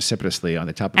standing precipitously on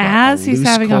the top of As a he's loose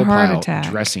having a coal heart pile, attack.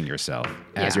 dressing yourself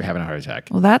as you're having a heart attack,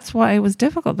 Well, that's why it was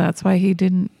difficult. That's why he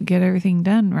didn't get everything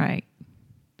done right.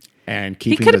 and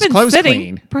He keeping could have his been clothes sitting.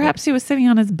 clean. Perhaps he was sitting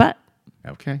on his butt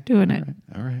Okay, doing it.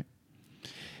 all right.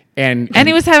 And And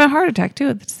he was having a heart attack too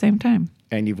at the same time.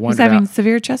 and you've He was wondered having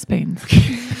severe chest pains.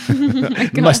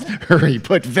 you must hurry,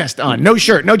 put vest on. No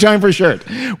shirt, no time for shirt.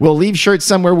 We'll leave shirt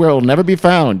somewhere where it'll never be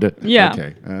found. Yeah.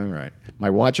 Okay, all right. My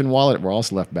watch and wallet were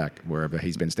also left back wherever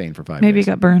he's been staying for 5 Maybe he days.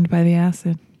 got burned by the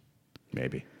acid.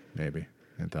 Maybe.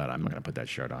 And thought, I'm not going to put that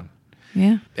shirt on.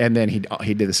 Yeah. And then he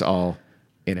did this all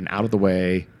in an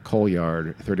out-of-the-way coal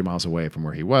yard 30 miles away from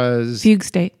where he was. Fugue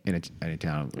state. In a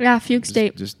town. Yeah, Fugue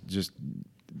State. Just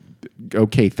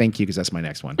okay, thank you, because that's my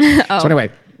next one. So anyway,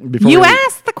 before You we-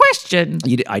 asked the question.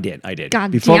 I did.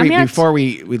 God before damn it. before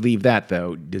we leave that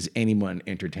though, does anyone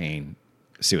entertain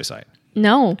suicide?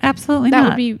 No. Absolutely That not.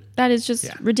 would be, that is just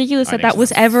Yeah. ridiculous I that think that was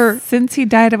so. ever. Since he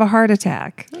died of a heart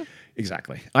attack.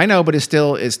 Exactly. I know, but it's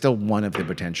still one of the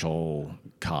potential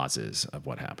causes of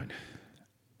what happened.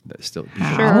 That's still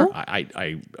How?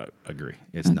 I agree.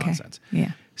 It's Okay. nonsense.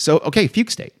 Yeah. So okay, fugue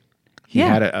state. He Yeah.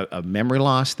 had a memory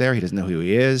loss there. He doesn't know who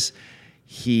he is.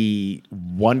 He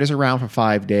wanders around for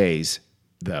 5 days,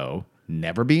 though,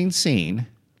 never being seen,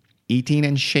 eating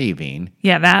and shaving,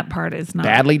 Yeah, that part is not.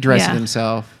 badly dressing yeah.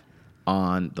 himself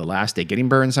on the last day, getting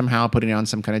burned somehow, putting on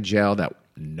some kind of gel that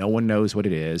no one knows what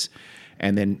it is.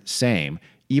 And then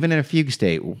even in a fugue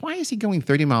state, why is he going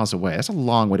 30 miles away? That's a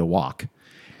long way to walk.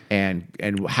 And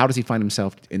how does he find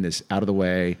himself in this out of the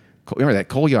way? Remember that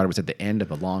coal yard was at the end of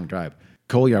a long drive.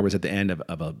 Coal yard was at the end of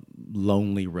a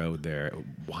lonely road there.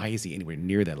 Why is he anywhere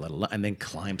near that? And then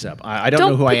climbs up. I don't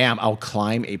know who I am. I'll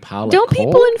climb a pile of coal. Don't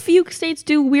people in fugue states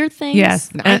do weird things? Yes,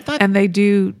 I thought- and they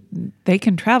do. They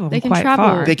can travel quite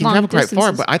far. They can long travel quite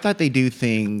far, distances. but I thought they do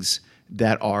things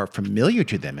that are familiar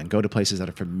to them and go to places that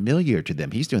are familiar to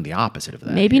them. He's doing the opposite of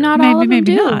that. Maybe here. not all of them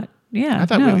maybe do. not. Yeah, I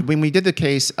thought no. when we did the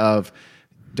case of,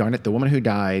 darn it, the woman who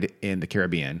died in the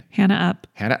Caribbean, Hannah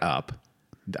Up.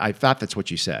 I thought that's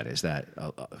what you said, is that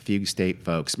fugue state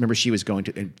folks, remember she was going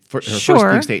to, for her Sure.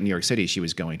 first fugue state in New York City, she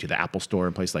was going to the Apple store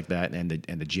and places like that, and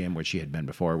the gym where she had been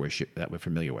before, that were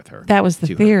familiar with her. That was the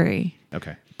to her. theory.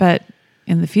 Okay. But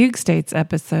in the Fugue States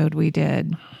episode we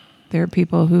did, there are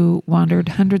people who wandered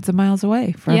hundreds of miles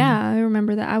away from Yeah, I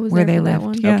remember that. I was where there they for that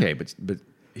lived. one. Yeah. Okay, but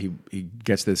he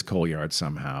gets this coal yard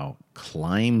somehow,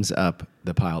 climbs up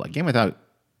the pile, again without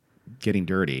getting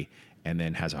dirty, and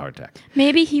then has a heart attack.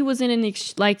 Maybe he was in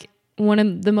one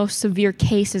of the most severe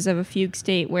cases of a fugue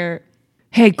state where,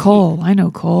 Hey, Cole. I know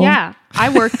Cole. yeah, I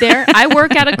work there. I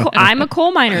work at I'm a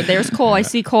coal miner. There's coal. I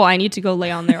see coal. I need to go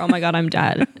lay on there. Oh my God, I'm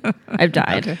dead. I've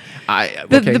died.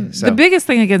 The biggest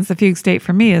thing against the fugue state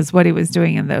for me is what he was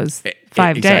doing in those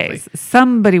 5 exactly. days.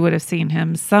 Somebody would have seen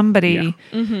him. Somebody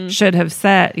should have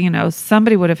said,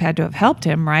 somebody would have had to have helped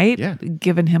him, right? Yeah.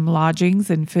 Given him lodgings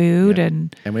and food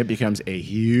and when it becomes a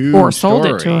huge or sold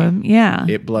story, it to him. Yeah.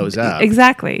 it blows up.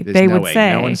 Exactly. There's They no would way.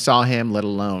 say. No one saw him, let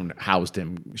alone housed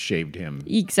him, shaved him,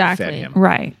 Exactly. fed him,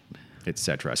 Right.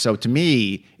 etc. So to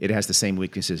me, it has the same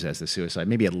weaknesses as the suicide,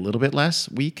 maybe a little bit less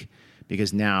weak,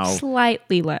 because now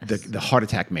Slightly less. the heart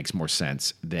attack makes more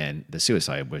sense than the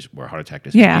suicide, where heart attack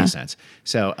doesn't Yeah. make sense.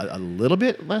 So a little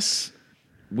bit less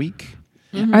weak.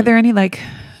 Are there any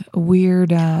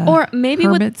weird Or maybe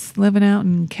with hermits living out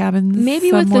in cabins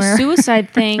with somewhere? the suicide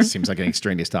thing. Seems like an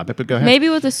extraneous topic, but go ahead. Maybe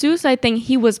with the suicide thing,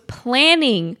 he was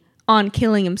planning on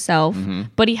killing himself, Mm-hmm.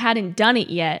 but he hadn't done it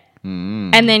yet.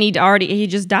 And then he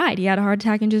just died. He had a heart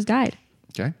attack and just died.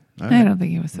 Okay. All I right. don't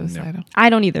think he was suicidal. I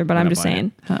don't either, but I'm don't just buy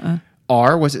saying. it.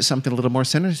 Or was it something a little more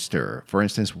sinister? For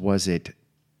instance, was it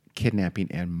kidnapping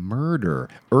and murder?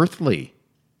 Earthly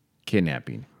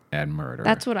kidnapping and murder.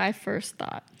 That's what I first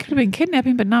thought. Could have been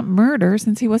kidnapping, but not murder,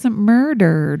 since he wasn't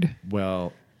murdered.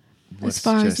 Well, let's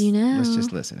far as just, you know. let's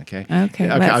just listen, okay? Okay,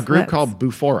 A group let's- called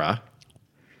Bufora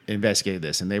investigated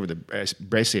this, and they were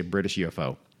basically a British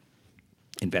UFO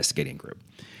investigating group.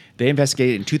 They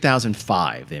investigated in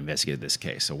 2005. They investigated this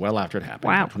case, so well after it happened,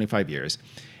 Wow. about 25 years.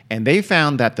 And they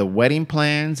found that the wedding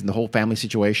plans and the whole family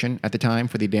situation at the time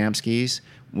for the Adamskis,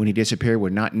 when he disappeared, were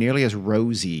not nearly as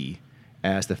rosy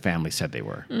as the family said they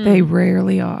were. They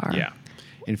rarely are. Yeah.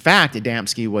 In fact,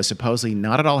 Adamski was supposedly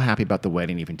not at all happy about the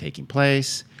wedding even taking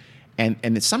place.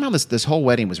 And somehow this whole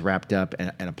wedding was wrapped up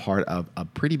and a part of a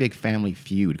pretty big family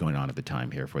feud going on at the time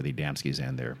here for the Adamskis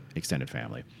and their extended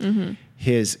family.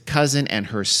 His cousin and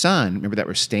her son, remember, that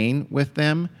were staying with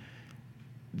them?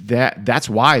 That's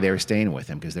why they were staying with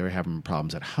him, because they were having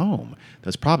problems at home.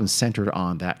 Those problems centered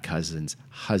on that cousin's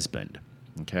husband.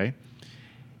 Okay?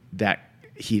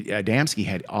 Adamski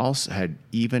had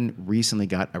even recently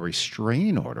got a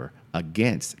restraining order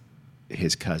against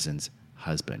his cousin's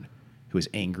husband, who was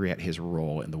angry at his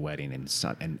role in the wedding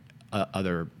and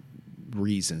other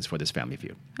reasons for this family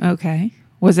feud. Okay.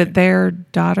 Was it their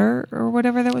daughter or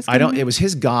whatever that was? It was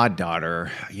his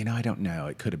goddaughter. I don't know.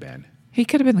 It could have been. He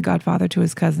could have been the godfather to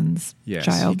his cousin's Yes,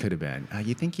 child. he could have been.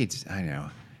 You think I don't know.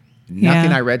 Yeah.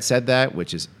 Nothing I read said that,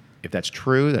 which is, if that's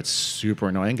true, that's super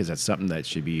annoying, because that's something that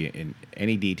should be in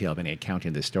any detail of any accounting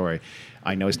of this story.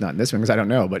 I know it's not in this one because I don't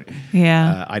know, but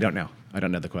Yeah. I don't know. I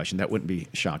don't know the question. That wouldn't be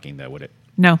shocking, though, would it?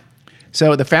 No.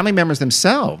 So the family members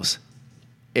themselves,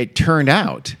 it turned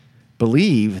out,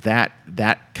 believe that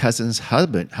cousin's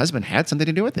husband had something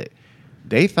to do with it.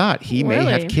 They thought he may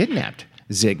Really? have kidnapped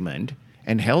Zygmunt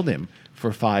and held him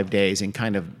for 5 days in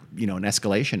kind of, an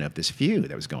escalation of this feud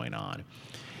that was going on.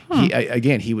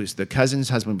 The cousin's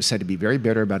husband was said to be very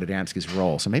bitter about Adamski's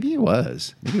role. So maybe it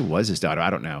was his daughter. I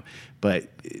don't know. But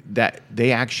that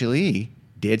they actually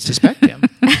did suspect him.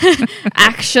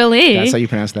 Actually, That's how you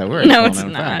pronounce that word. No, Well it's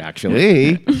known not. fact.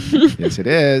 Actually, yes, it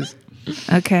is.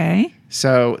 Okay.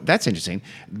 So that's interesting.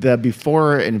 The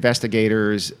before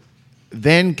investigators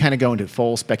then kind of go into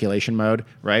full speculation mode,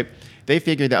 right? They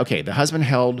figured that, okay, the husband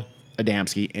held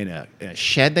Adamski in a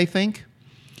shed, they think,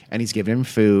 and he's giving him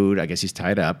food. I guess he's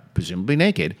tied up, presumably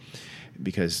naked,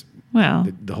 because Well.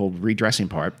 the whole redressing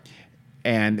part.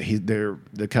 And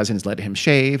the cousins let him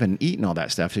shave and eat and all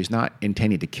that stuff, so he's not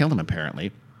intending to kill him,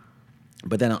 apparently.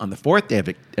 But then on the fourth day of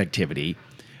activity,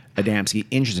 Adamski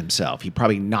injures himself. He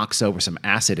probably knocks over some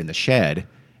acid in the shed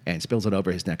and spills it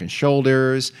over his neck and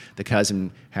shoulders. The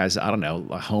cousin has, I don't know,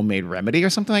 a homemade remedy or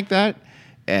something like that,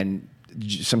 and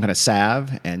some kind of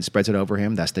salve, and spreads it over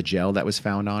him. That's the gel that was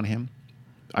found on him.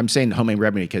 I'm saying homemade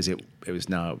remedy because it was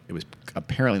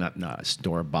apparently not a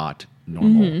store-bought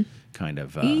normal kind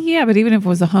of. Yeah, but even if it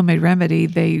was a homemade remedy,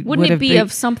 they Wouldn't would it have be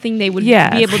of something they would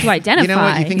Yes. be able to identify? You know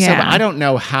what? You think so? Yeah. But I don't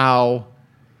know how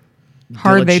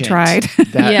hard they diligent tried.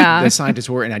 that Yeah. the scientists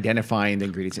were in identifying the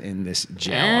ingredients in this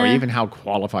gel, or even how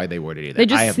qualified they were to do that. They I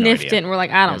just have sniffed no it idea. and were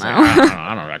like, I don't It's know. like,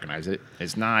 I don't recognize it.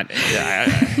 It's not.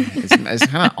 It's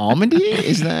kind of almondy.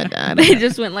 Is that? I don't They know.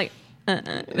 just went like,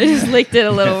 They just licked it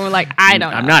a little and were like, I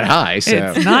don't know. I'm not high, so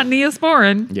It's not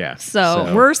Neosporin. yeah.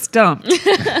 So We're stumped.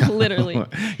 Literally.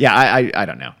 Yeah, I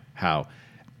don't know how.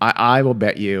 I will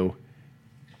bet you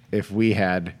if we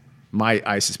had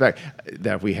I suspect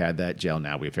that if we had that gel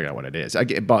now, we figure out what it is.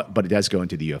 But it does go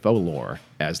into the UFO lore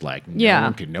as like, no Yeah.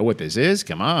 one could know what this is.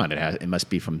 Come on, it must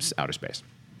be from outer space.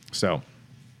 So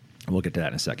we'll get to that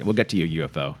in a second. We'll get to your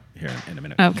UFO here in a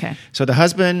minute. Okay. So the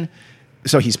husband,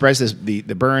 he spreads the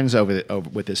burns over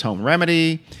with this home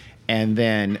remedy. And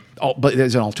then, but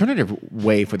there's an alternative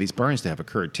way for these burns to have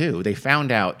occurred too. They found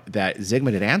out that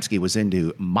Zygmunt Adamski was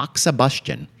into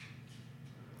moxibustion.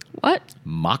 What?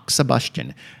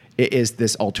 Moxibustion. It is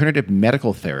this alternative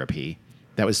medical therapy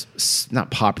that was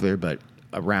not popular, but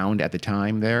around at the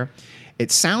time there.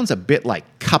 It sounds a bit like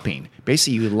cupping.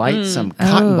 Basically, you light some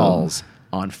cotton balls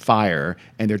on fire,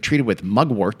 and they're treated with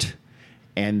mugwort,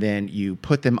 and then you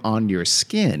put them on your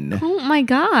skin Oh my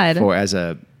God.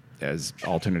 as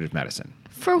alternative medicine.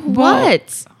 For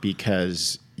what?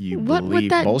 Because you What would believe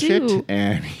that bullshit do?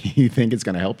 and you think it's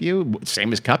going to help you.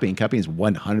 Same as cupping. Cupping is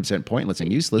 100% pointless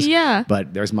and useless. Yeah.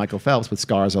 But there's Michael Phelps with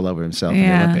scars all over himself Yeah.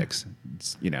 in the Olympics.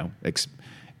 It's,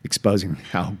 exposing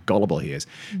how gullible he is.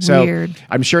 So Weird.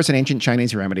 I'm sure it's an ancient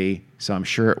Chinese remedy. So I'm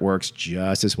sure it works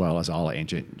just as well as all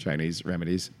ancient Chinese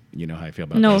remedies. You know how I feel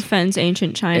about No this. offense,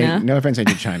 ancient China. And no offense,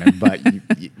 ancient China, but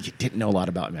you didn't know a lot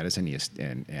about medicine,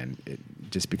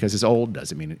 just because it's old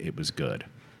doesn't mean it was good.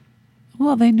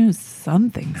 Well, they knew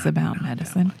some things about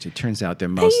medicine. It turns out they're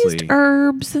They mostly. used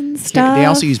herbs and Yeah, stuff. they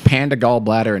also use panda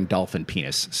gallbladder and dolphin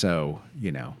penis. So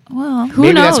Well, Who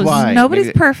maybe that's knows? why. nobody's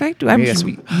Maybe- perfect. maybe that's-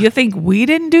 You think we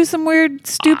didn't do some weird,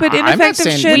 stupid, I'm not ineffective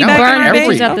saying shit we back burn in our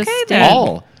bitches day? at the Okay, stake. then.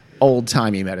 all old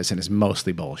timey medicine is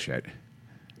mostly bullshit.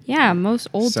 Yeah, most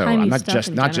old So timey I'm not stuff. just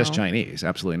in not just general. Chinese.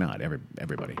 Absolutely not.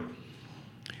 Everybody.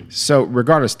 So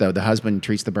regardless, though, the husband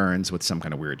treats the burns with some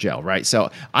kind of weird gel, right? So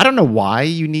I don't know why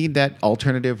you need that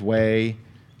alternative way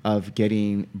of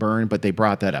getting burned, but they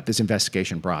brought that up. This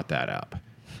investigation brought that up.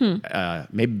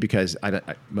 Maybe because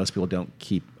most people don't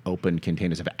keep open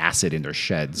containers of acid in their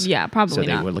sheds. Yeah, probably So they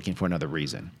not. were looking for another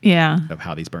reason Yeah. of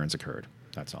how these burns occurred.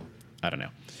 That's all. I don't know.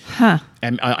 Huh.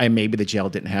 And maybe the gel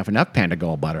didn't have enough panda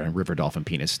gallbladder and river dolphin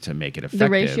penis to make it effective. The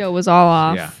ratio was all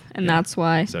off, Yeah, and yeah. that's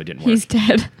why So it didn't he's work.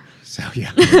 dead. So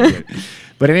yeah.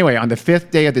 But anyway, on the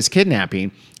 5th day of this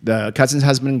kidnapping, the cousin's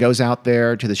husband goes out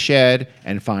there to the shed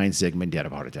and finds Zygmunt dead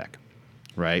of a heart attack.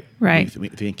 Right? Right. We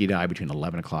think he died between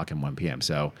 11 o'clock and 1 p.m.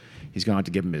 So he's going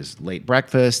to give him his late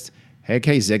breakfast. Hey,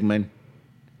 okay, Zygmunt.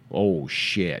 Oh,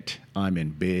 shit. I'm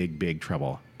in big, big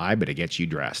trouble. I better get you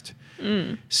dressed.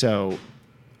 So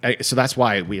that's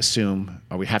why we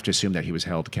have to assume that he was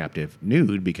held captive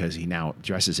nude, because he now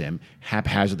dresses him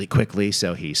haphazardly quickly,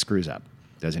 so he screws up.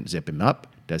 Doesn't zip him up,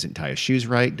 doesn't tie his shoes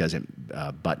right, doesn't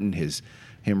button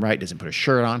him right, doesn't put a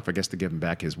shirt on, forgets to give him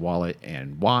back his wallet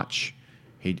and watch,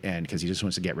 because he just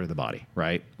wants to get rid of the body,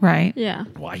 right? Right. Yeah.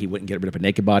 Why he wouldn't get rid of a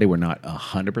naked body, we're not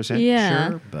 100% Yeah.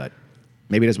 sure, but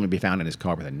maybe he doesn't want to be found in his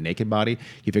car with a naked body.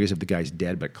 He figures if the guy's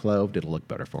dead but clothed, it'll look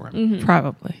better for him. Mm-hmm.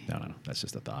 Probably. No. That's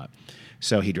just a thought.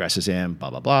 So he dresses him, blah,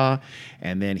 blah, blah.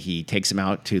 And then he takes him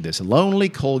out to this lonely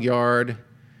coal yard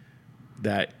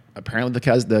that apparently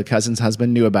the cousin's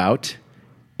husband knew about.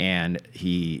 And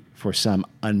he, for some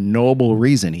unknowable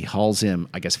reason, he hauls him,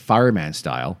 I guess, fireman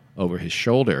style, over his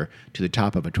shoulder to the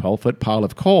top of a 12-foot pile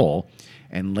of coal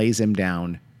and lays him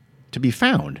down to be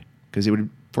found, because it would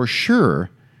for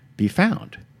sure be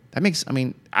found. That makes, I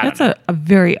That's don't know. a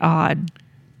very odd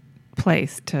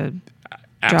place to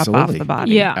drop off Absolutely. the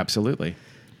body. Yeah. Absolutely.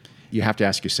 You have to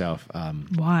ask yourself,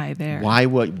 Why there? why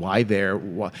there?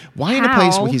 Why in a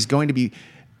place How? where he's going to be?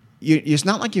 It's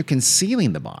not like you're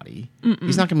concealing the body.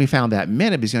 He's not going to be found that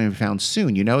minute. But he's going to be found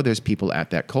soon. There's people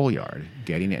at that coal yard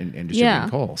getting it and distributing Yeah.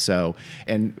 coal. So,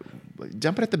 and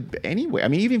dump it anyway. I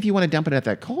mean, even if you want to dump it at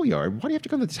that coal yard, why do you have to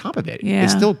go to the top of it? Yeah.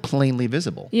 It's still plainly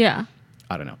visible. Yeah.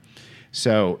 I don't know.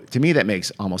 So to me, that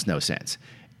makes almost no sense.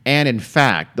 And in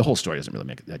fact, the whole story doesn't really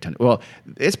make a ton. Well,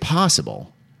 it's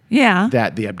possible Yeah.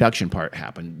 that the abduction part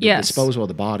happened. The Yes. disposal of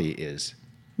the body is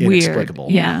Weird. inexplicable.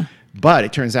 Yeah. But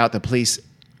it turns out the police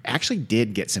actually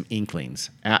did get some inklings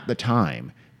at the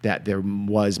time that there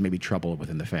was maybe trouble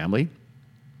within the family.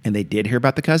 And they did hear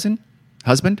about the cousin's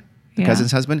husband,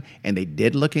 and they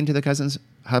did look into the cousin's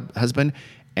husband.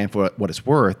 And for what it's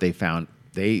worth,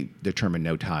 they determined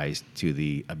no ties to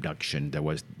the abduction.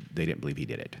 They didn't believe he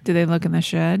did it. Did they look in the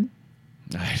shed?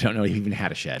 I don't know if he even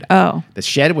had a shed. Oh. The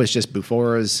shed was just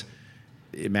Bufora's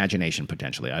imagination,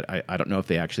 potentially. I don't know if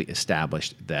they actually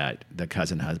established that the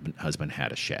cousin husband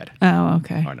had a shed Oh,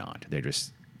 okay. or not. They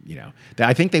just,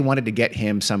 I think they wanted to get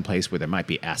him someplace where there might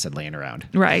be acid laying around.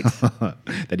 Right.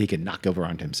 That he could knock over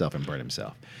onto himself and burn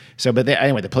himself. So,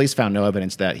 anyway, the police found no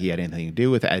evidence that he had anything to do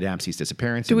with Ed Dempsey's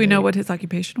disappearance. Do we know what his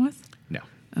occupation was? No.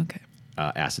 Okay.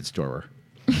 Acid storer.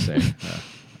 Say,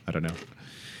 I don't know.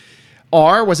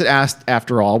 Or was it asked,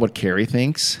 after all, what Carrie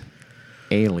thinks?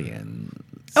 Aliens.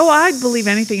 Oh, I'd believe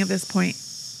anything at this point.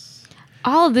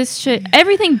 All of this shit,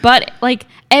 everything but, like,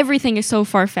 everything is so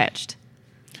far-fetched.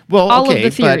 Well, All okay,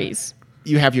 of the theories. But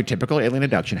you have your typical alien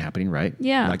abduction happening, right?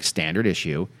 Yeah. Like standard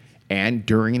issue. And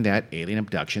during that alien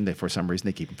abduction, for some reason,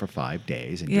 they keep him for 5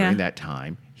 days. And during that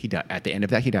time, at the end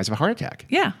of that, he dies of a heart attack.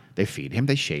 Yeah. They feed him,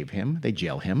 they shave him, they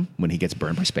jail him when he gets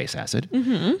burned by space acid.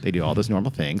 Mm-hmm. They do all those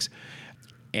normal things.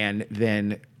 And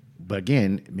then, but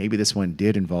again, maybe this one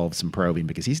did involve some probing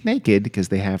because he's naked because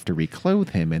they have to reclothe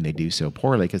him and they do so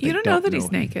poorly because You don't know that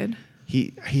he's naked.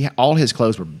 He all his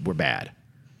clothes were bad.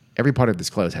 Every part of his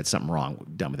clothes had something wrong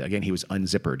done with it. Again, he was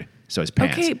unzippered, so his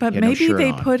pants. Okay, but he had no maybe shirt they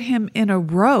on. put him in a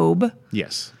robe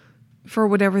Yes. for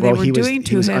whatever they Well, were he was- doing he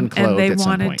to was him, and unclothed they at some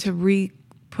wanted point. to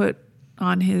re-put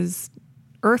on his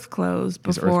Earth clothes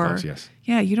His Earth before. clothes, yes.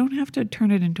 Yeah, you don't have to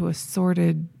turn it into a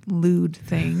sordid, lewd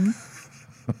thing.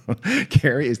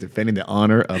 Carrie is defending the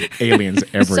honor of aliens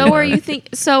everywhere.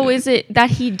 So is it that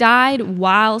he died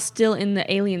while still in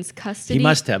the alien's custody? He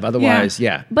must have. Otherwise,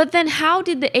 yeah. But then how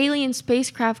did the alien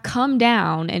spacecraft come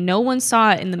down and no one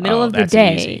saw it in the middle of the that's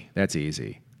day? Easy. That's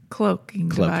easy. Cloaking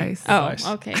device. Oh, Device.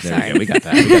 okay, There sorry. we go. We got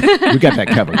that. We got that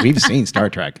covered. We've seen Star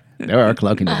Trek. There are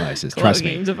cloaking devices. Trust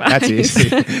me. Cloaking device. That's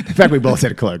easy. In fact, we both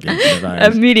said cloaking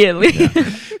device. Immediately.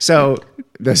 So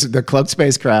the cloaked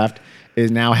spacecraft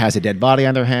now has a dead body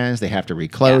on their hands. They have to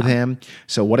reclothe him.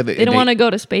 So what are They don't want to go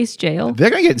to space jail. They're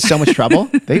going to get in so much trouble.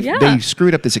 Yeah. They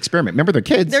screwed up this experiment. Remember, they're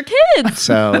kids. They're kids.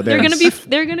 So they're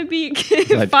gonna be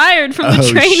Like, fired from the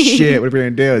training. Oh shit! What are we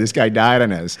gonna do? This guy died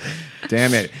on us.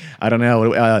 Damn it! I don't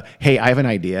know. Hey, I have an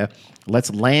idea.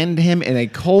 Let's land him in a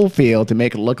coal field to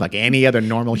make it look like any other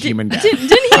normal human death. Didn't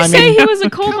he say he was a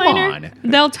coal come miner? on.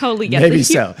 They'll totally get Maybe this.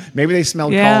 so. Maybe they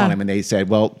smelled coal on him and they said,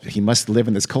 "Well, he must live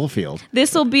in this coal field.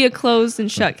 This will be a closed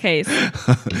and shut case.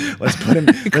 Let's put him.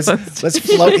 let's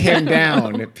float him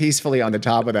down peacefully on the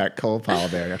top of that coal pile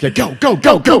there. Okay, go.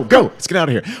 Let's get out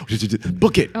of here.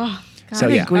 Book it." Oh, God, So,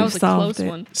 yeah. that was a Solved close it.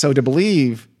 one. So to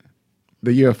believe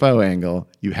the UFO angle,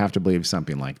 you have to believe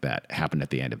something like that happened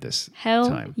at the end of this Hell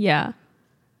time. yeah.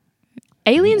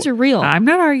 Aliens are real. I'm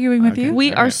not arguing with Okay. you.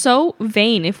 We are so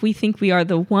vain if we think we are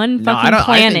the one No, fucking I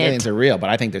planet. think aliens are real, but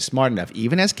I think they're smart enough,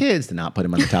 even as kids, to not put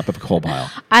them on the top of a coal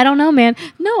pile. I don't know, man.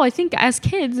 No, I think as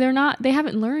kids they're not. They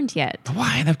haven't learned yet. But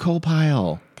why in the coal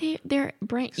pile? Their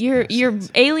brain, your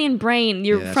alien brain,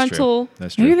 your Yeah, frontal.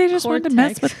 That's true. Maybe they just wanted to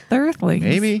mess Cortex. with the Earthlings.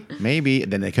 Maybe.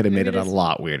 Then they could have made it a it is-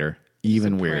 lot weirder,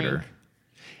 even prank. weirder.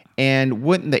 And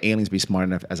wouldn't the aliens be smart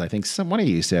enough, as I think one of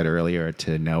you said earlier,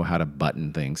 to know how to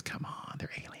button things? Come on, they're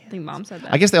aliens. I think Mom said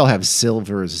that. I guess they all have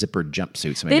silver zippered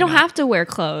jumpsuits. they don't have to wear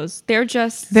clothes. They're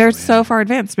just. They're so far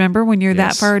advanced. Remember, when you're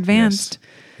that far advanced,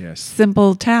 Yes.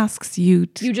 simple tasks, you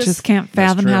just can't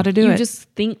fathom true. how to do you it. just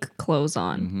think clothes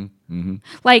on.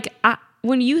 Like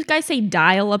when you guys say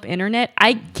dial-up internet,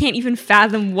 I can't even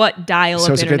fathom what dial-up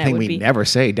So it's a good internet thing would we be. never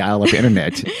say dial-up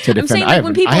internet to defend. saying, like,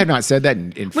 when people- I have not said that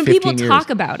in 15 when people years. talk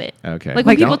about it. Okay. Like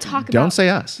when people Don't- talk about. Don't say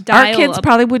us. Our kids dial-up.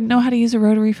 probably wouldn't know how to use a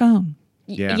rotary phone.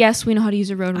 Yeah. Yes, we know how to use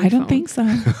a rotary I phone. don't think so.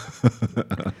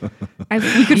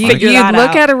 We could You, figure you'd that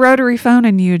look out. at a rotary phone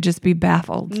and you'd just be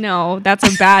baffled. No, that's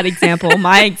a bad example.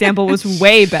 My example was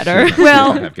way better.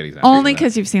 Well, have good examples only of that.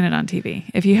 because you've seen it on TV.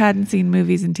 If you hadn't seen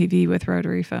movies and TV with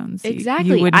rotary phones, you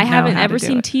Exactly. wouldn't I know haven't how ever to do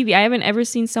seen it. TV. I haven't ever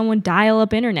seen someone dial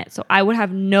up internet. So I would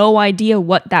have no idea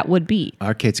what that would be.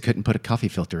 Our kids couldn't put a coffee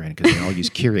filter in because they all use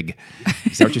Keurig.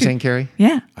 Is that what you're saying, Carrie?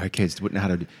 Yeah. Our kids wouldn't know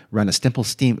how to run a simple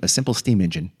steam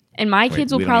engine. And my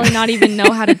kids will we don't probably even- not even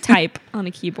know how to type on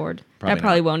a keyboard. Probably That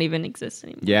probably not. won't even exist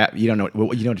anymore. Yeah, you don't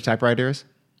know. You know what a typewriter is?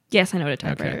 Yes, I know what a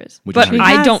typewriter Okay. is. Would you But know- She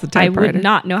I has don't. the I typewriter. would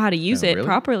not know how to use Oh, it really?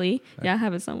 properly. Yeah, I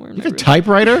have it somewhere in my A room.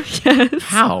 typewriter?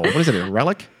 How? What is it? A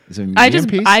relic? Is it a museum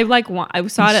piece? I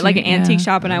saw it at like an Yeah. antique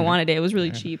shop and I wanted it. It was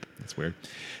really cheap. That's weird.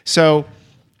 So,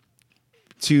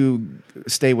 to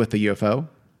stay with the UFO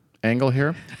angle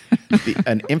here,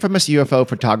 an infamous UFO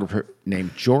photographer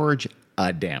named George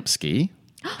Adamski.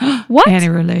 What? Any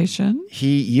relation?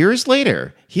 Years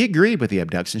later, he agreed with the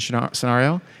abduction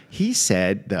scenario. He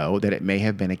said, though, that it may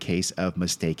have been a case of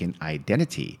mistaken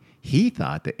identity. He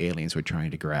thought the aliens were trying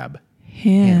to grab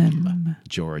Him.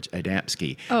 George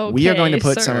Adamski. We are going to Okay,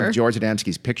 put some sir. of George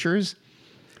Adamski's pictures.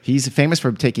 He's famous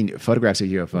for taking photographs of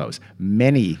UFOs,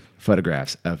 many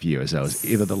photographs of UFOs,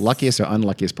 either the luckiest or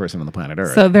unluckiest person on the planet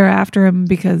Earth. So they're after him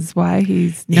because why?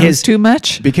 He knows too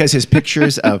much? Because his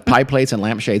pictures of pie plates and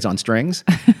lampshades on strings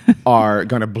are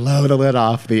going to blow the lid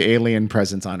off the alien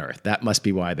presence on Earth. That must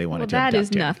be why they wanted to That abduct is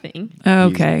him. nothing.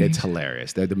 Okay. It's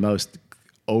hilarious. They're the most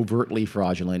overtly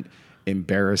fraudulent,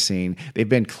 embarrassing. They've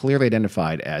been clearly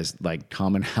identified as like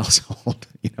common household,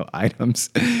 items.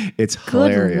 It's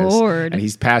hilarious. Lord. And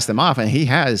he's passed them off, and he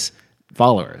has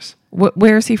followers.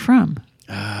 Where is he from?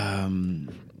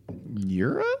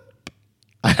 Europe,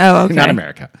 Oh, okay. not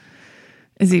America.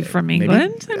 Is he from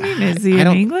England? I mean, is he I in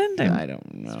don't- England? I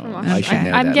don't know. from I should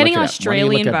know I'm that. getting Look it up. Australian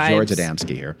Why don't you look up George vibes.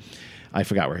 Adamski here. I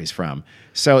forgot where he's from.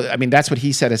 So, I mean, that's what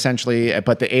he said essentially.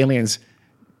 But the aliens,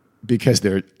 because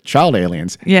they're child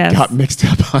aliens, Yes. got mixed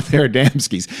up on their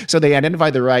Adamskis. So they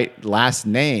identified the right last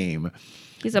name.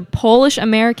 He's a Polish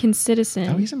American citizen.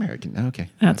 Oh, he's American. Oh, okay.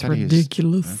 I That's thought he was-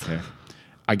 ridiculous. Okay.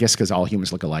 I guess because all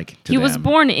humans look alike to He them. was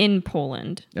born in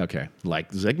Poland. Okay.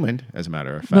 Like Zygmunt, as a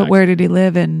matter of fact. But where did he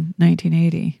live in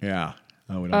 1980? Yeah.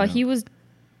 Oh, we don't know. He was.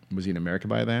 Was he in America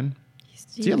by then? Is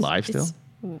he alive still?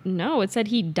 No, it said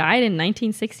he died in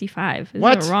 1965. This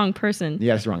What? is the wrong person.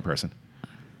 Yeah, that's the wrong person.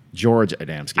 George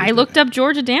Adamski. I looked up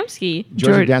George Adamski.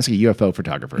 George Adamski, UFO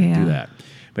photographer. Yeah. Do that.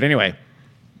 But anyway,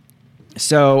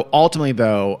 so ultimately,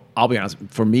 though, I'll be honest,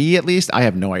 for me at least, I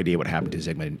have no idea what happened to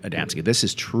Zygmunt Adamski. This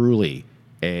is truly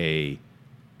a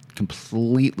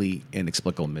completely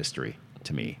inexplicable mystery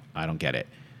to me. I don't get it.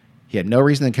 He had no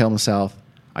reason to kill himself.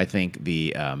 I think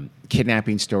the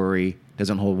kidnapping story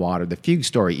doesn't hold water. The fugue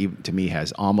story, even to me,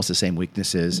 has almost the same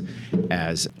weaknesses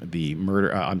as the murder.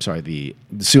 The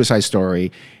suicide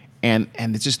story, and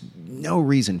there's just no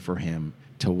reason for him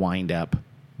to wind up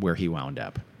where he wound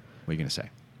up. What are you going to say?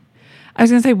 I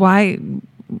was going to say,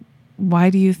 why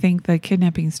do you think the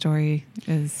kidnapping story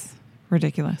is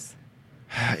ridiculous?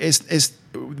 Is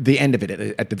the end of it,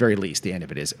 at the very least, the end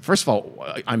of it is, first of all,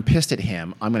 I'm pissed at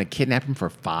him. I'm going to kidnap him for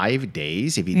 5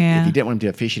 days. If you didn't want him to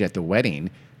officiate at the wedding,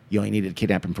 you only needed to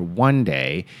kidnap him for 1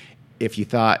 day. If you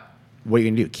thought, what are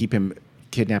you going to do?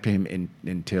 Kidnap him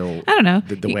until I don't know.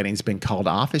 the wedding's been called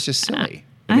off? It's just silly.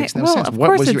 It makes no well, sense. of What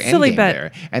course was your it's end silly, game but-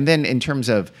 there? And then in terms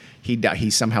of he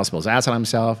somehow spills acid on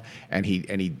himself, and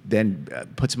he then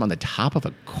puts him on the top of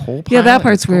a coal pile. Yeah, that in a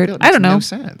part's coal weird. field. It I don't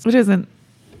makes know. No sense. It isn't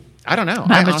I don't know.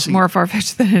 not I much honestly- more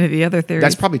far-fetched than any of the other theories.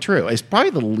 That's probably true. It's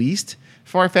probably the least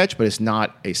far-fetched, but it's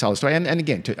not a solid story. And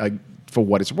again, for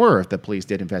what it's worth, the police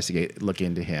did look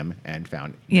into him, and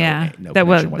found no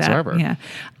connection whatsoever.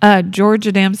 George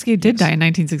Adamski did die in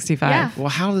 1965. Yeah. Well,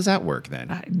 how does that work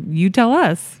then? You tell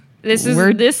us. This is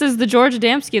We're- the George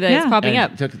Adamski that is Yeah. popping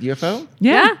And up. took the UFO?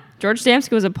 Yeah. George Adamski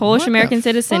was a Polish What American the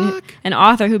citizen, fuck? an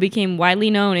author who became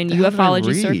widely known in The hell did I ufology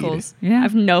read? circles. Yeah. I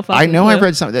have no fucking I know clue. I've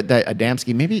read something that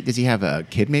Adamski, maybe, does he have a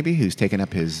kid maybe who's taken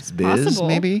up his biz possible.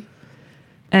 maybe?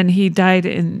 And he died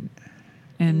in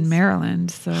Maryland.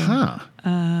 So Huh.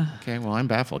 Okay, well, I'm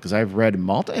baffled because I've read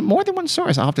more than one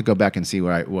source. I'll have to go back and see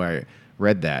where I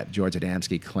read that. George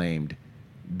Adamski claimed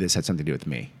this had something to do with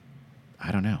me.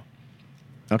 I don't know.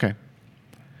 Okay.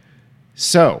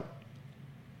 So,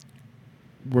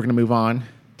 we're going to move on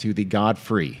to the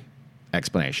God-free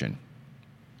explanation.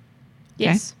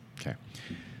 Yes. Okay.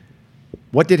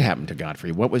 What did happen to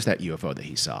Godfrey? What was that UFO that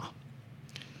he saw?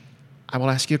 I will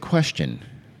ask you a question.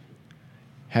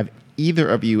 Have either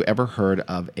of you ever heard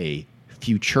of a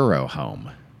Futuro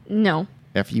home? No.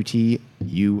 Futuro.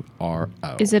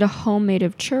 Is it a home made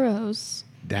of churros?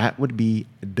 That would be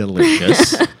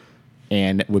delicious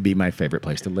and would be my favorite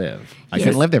place to live. I Yes.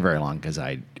 couldn't live there very long because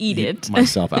I'd Eat it.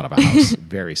 myself out of a house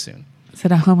very soon. is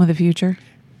it a home of the future?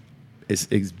 It's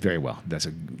very well. That's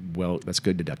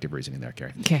good deductive reasoning there,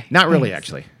 Carrie. Okay, Not really,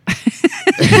 thanks. actually.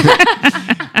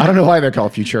 I don't know why they're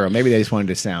called Futuro. Maybe they just wanted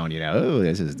to sound,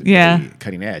 this is Yeah. really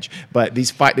cutting edge. But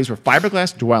these were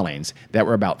fiberglass dwellings that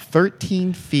were about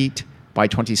 13 feet by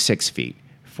 26 feet,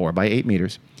 4 by 8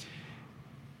 meters,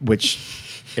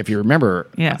 which, if you remember,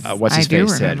 Yes, what's his I do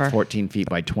face said, remember. 14 feet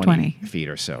by 20 20. feet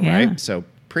or so, Yeah. right? So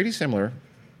pretty similar.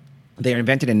 They were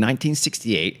invented in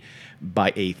 1968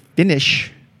 by a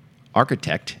Finnish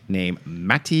architect named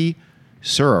Matti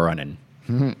Suronen.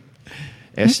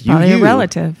 It's probably a SUU.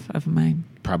 relative of mine.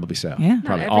 Probably so. Yeah.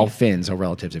 Probably Not all every- Finns are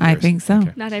relatives of I yours. think so.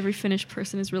 Okay. Not every Finnish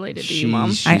person is related to you,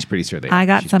 Mom. She's pretty sure they are. I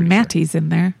got She's some pretty sure. Matties in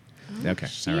there. Okay.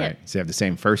 shit. All right. So you have the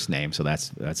same first name, so that's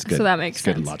good. So that makes It's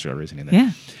good sense. logical reasoning there.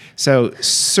 Yeah. So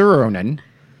Suronen,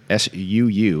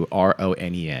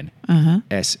 SUURONEN,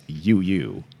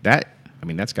 SUU.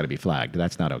 That's got to be flagged.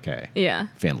 That's not okay. Yeah.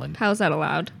 Finland. How's that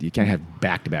allowed? You can't have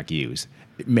back-to-back U's.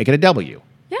 Make it a W.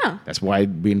 Yeah. That's why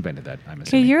we invented that. I'm Okay,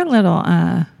 assuming. you're a little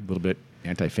A little bit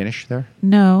anti-Finnish there.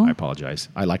 no I apologize.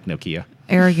 I like Nokia.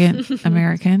 arrogant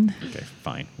American. Okay,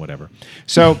 fine, whatever.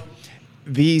 So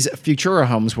these Futura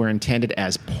homes were intended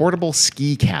as portable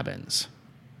ski cabins.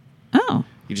 Oh,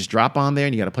 You just drop on there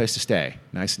and you got a place to stay,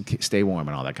 nice and stay warm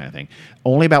and all that kind of thing.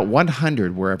 Only about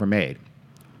 100 were ever made.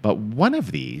 But one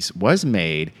of these was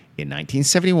made in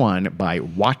 1971 by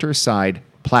Waterside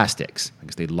Plastics,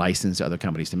 because they licensed other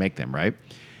companies to make them, right?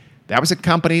 That was a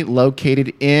company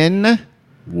located in,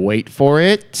 wait for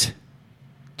it,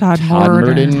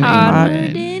 Todmorden.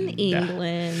 Todmorden,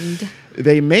 England.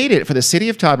 They made it for the city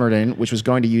of Todmorden, which was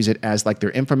going to use it as like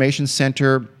their information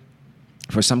center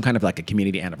for some kind of like a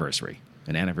community anniversary.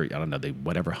 An anniversary, I don't know, the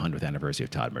whatever 100th anniversary of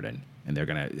Todmorden. And they're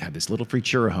going to have this little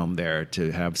Futura home there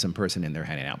to have some person in there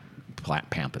handing out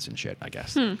pamphlets and shit, I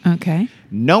guess. Okay.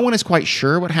 No one is quite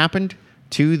sure what happened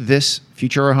to this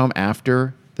Futura home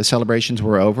after the celebrations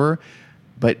were over,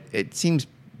 but it seems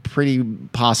pretty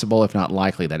possible, if not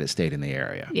likely, that it stayed in the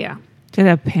area. Yeah. Did it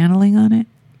have paneling on it?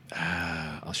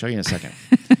 I'll show you in a second.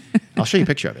 I'll show you a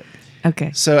picture of it.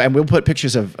 Okay. So, and we'll put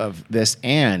pictures of this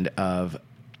and of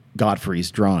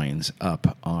Godfrey's drawings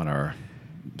up on our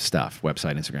stuff,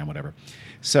 website, Instagram, whatever.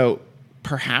 So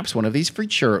perhaps one of these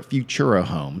Futura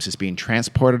homes is being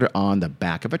transported on the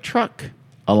back of a truck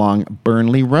along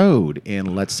Burnley Road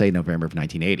in, let's say, November of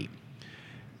 1980.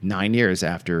 9 years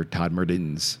after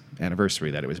Todmerden's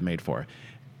anniversary that it was made for.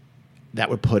 That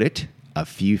would put it a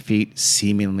few feet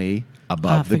seemingly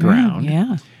above Off the ground.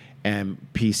 Yeah. And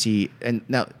PC, and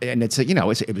now, and it's, you know,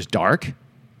 it was dark.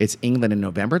 It's England in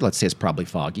November. Let's say it's probably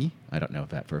foggy. I don't know if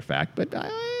that for a fact, but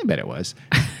I bet it was.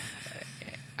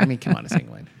 I mean, come on, it's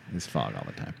England. It's fog all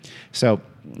the time. So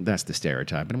that's the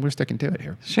stereotype, and we're sticking to it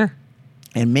here. Sure.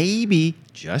 And maybe,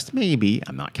 just maybe,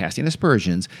 I'm not casting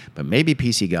aspersions, but maybe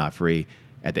PC Godfrey,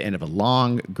 at the end of a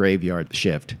long graveyard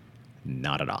shift,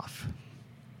 nodded off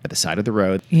at the side of the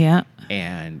road. Yeah.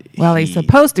 And Well, he's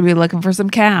supposed to be looking for some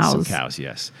cows. Some cows,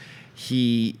 yes.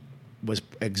 He was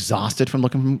exhausted from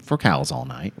looking for cows all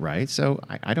night, right? So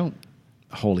I don't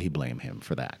wholly blame him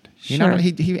for that. You know, Sure.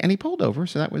 he pulled over,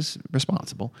 so that was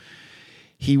responsible.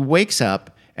 He wakes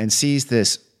up and sees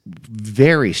this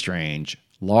very strange,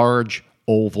 large,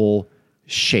 oval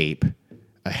shape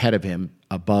ahead of him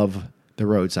above the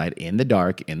roadside in the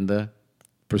dark, in the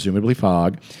presumably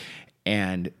fog.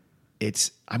 And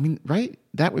it's, I mean, right?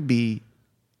 That would be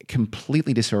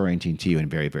completely disorienting to you and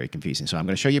very, very confusing. So I'm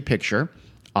going to show you a picture.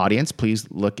 Audience, please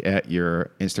look at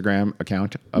your Instagram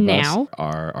account of Now. us,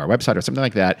 our website or something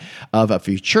like that, of a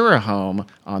Futura home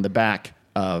on the back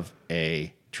of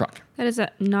a truck. That is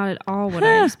not at all what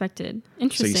I expected.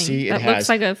 Interesting. see it that has looks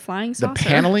like a flying The saucer.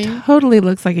 paneling Totally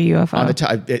looks like a UFO. on the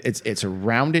top, it's a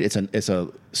rounded, it's a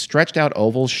stretched out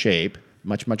oval shape,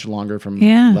 much longer from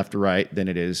Yeah. left to right than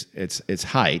it is its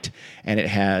height, and it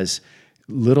has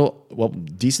little,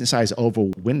 decent sized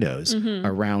oval windows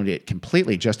around it,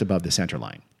 completely just above the center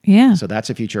line. yeah. So that's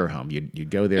a Futura home. You'd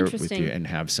go there with Interesting. you and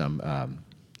have some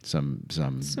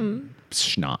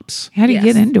schnapps. How do you Yes.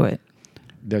 get into it?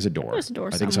 There's a door. There's a door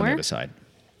I think it's on the somewhere. other side.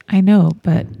 I know,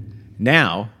 but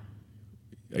Now,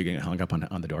 are you getting hung up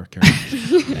on the door, Karen?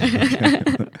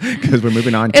 Because we're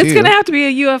moving on it's to... going to have to be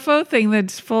a UFO thing that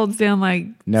folds down like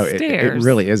No, it stairs.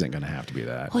 really isn't going to have to be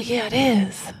that. Well, yeah, it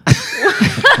is.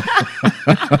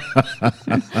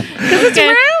 It's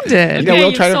rounded. Yeah, we'll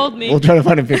you try sold to me. we'll try to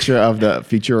find a picture of the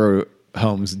Futura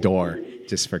home's door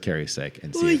just for Carrie's sake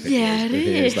and see if yeah, if it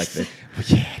is is. like the. Well,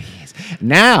 yeah, it is.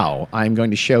 Now I'm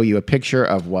going to show you a picture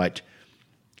of what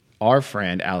our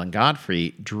friend Alan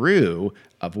Godfrey drew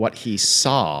of what he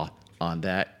saw on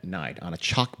that night on a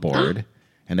chalkboard,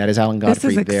 and that is Alan This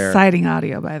Godfrey is there exciting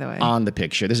audio, by the way. on the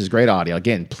picture. This is great audio.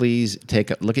 Again, please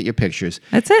take a look at your pictures.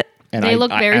 That's it. And They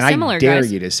look very similar, I dare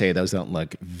guys. you to say those don't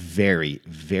look very,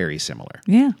 very similar.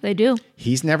 Yeah. They do.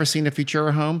 He's never seen a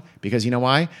Futura home because you know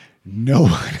why? No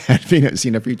one had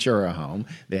seen a Futura home.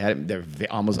 They're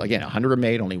almost, again, 100 were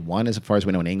made, only one as far as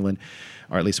we know in England,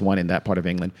 or at least one in that part of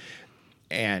England.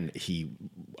 And he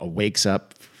wakes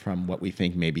up from what we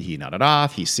think maybe he nodded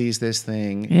off. He sees this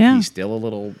thing. Yeah. He's still a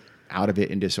little out of it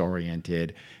and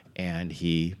disoriented. And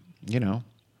he,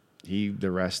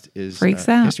 the rest is Freaks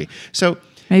out. history. So,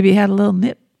 Maybe he had a little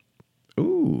nip.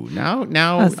 ooh, now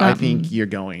That's I something. think you're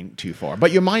going too far.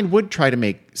 But your mind would try to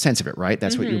make sense of it, right?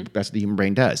 That's that's what the human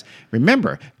brain does.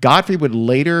 Remember, Godfrey would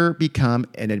later become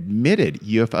an admitted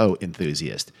UFO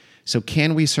enthusiast. So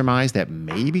can we surmise that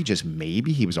maybe, just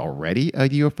maybe, he was already a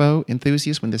UFO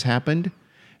enthusiast when this happened?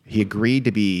 He agreed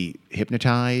to be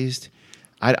hypnotized.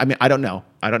 I mean, I don't know.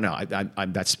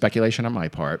 That's speculation on my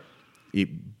part.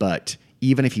 But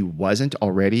even if he wasn't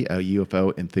already a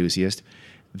UFO enthusiast,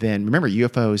 then remember,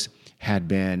 UFOs had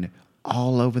been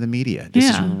all over the media. This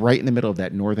is right in the middle of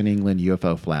that Northern England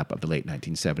UFO flap of the late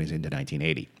 1970s into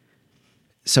 1980.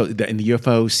 So and the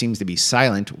UFO seems to be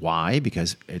silent. Why?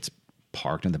 Because it's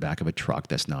parked in the back of a truck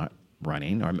that's not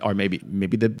running, or maybe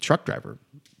the truck driver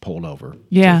pulled over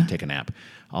to take a nap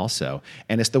also.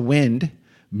 And it's the wind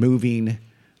moving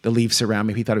the leaves around.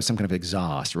 Maybe he thought it was some kind of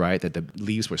exhaust, right? That the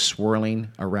leaves were swirling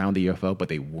around the UFO, but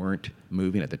they weren't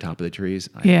moving at the top of the trees.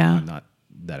 I'm not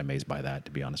that amazed by that,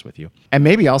 to be honest with you. And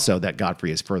maybe also that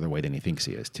Godfrey is further away than he thinks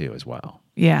he is too, as well.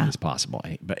 Yeah. It's possible.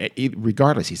 But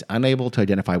regardless, he's unable to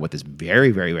identify what this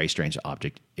very, very, very strange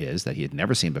object is that he had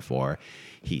never seen before.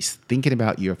 He's thinking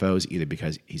about UFOs either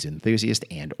because he's an enthusiast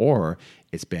or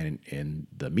it's been in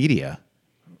the media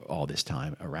all this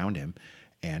time around him,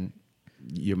 and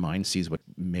your mind sees what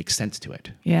makes sense to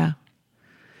it. Yeah.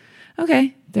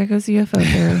 Okay, there goes the UFO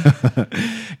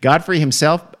theory. Godfrey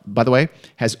himself, by the way,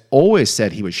 has always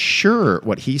said he was sure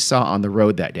what he saw on the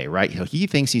road that day, right? He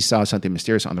thinks he saw something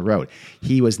mysterious on the road.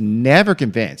 He was never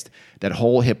convinced that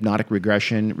whole hypnotic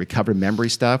regression, recovered memory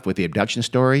stuff with the abduction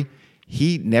story.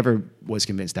 He never was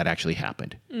convinced that actually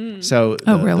happened. So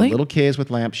the little kids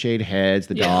with lampshade heads,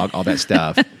 the dog, all that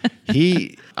stuff.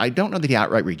 I don't know that he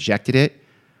outright rejected it,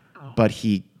 but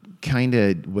he kind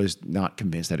of was not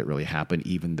convinced that it really happened,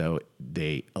 even though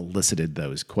they elicited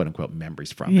those quote unquote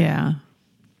memories from him. Yeah.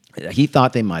 He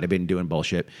thought they might have been doing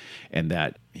bullshit, and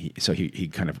that he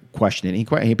kind of questioned it.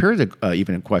 He appeared to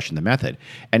even question the method.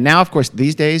 And now, of course,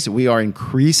 these days we are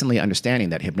increasingly understanding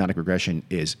that hypnotic regression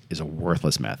is a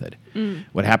worthless method.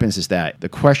 What happens is that the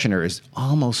questioner is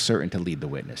almost certain to lead the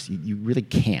witness. You really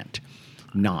can't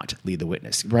not lead the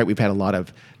witness, right? We've had a lot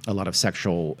of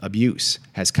sexual abuse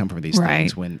has come from these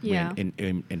things. When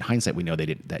in hindsight we know they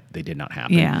did not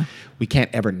happen. Yeah. We can't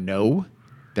ever know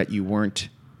that you weren't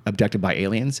abducted by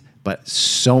aliens, but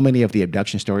so many of the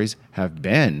abduction stories have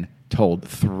been told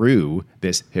through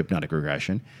this hypnotic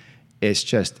regression. It's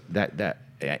just that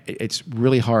it's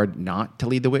really hard not to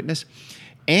lead the witness.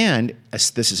 And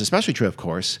this is especially true, of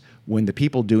course, when the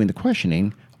people doing the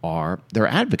questioning they're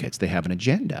advocates. They have an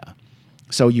agenda.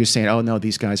 So you're saying, oh no,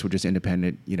 these guys were just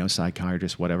independent,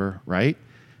 psychiatrists, whatever, right?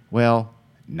 Well,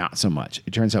 not so much.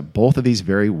 It turns out both of these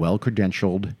very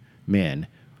well-credentialed men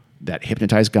that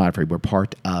hypnotized Godfrey were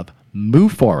part of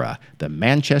MUFORA, the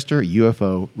Manchester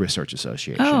UFO Research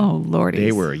Association. Oh, Lordy.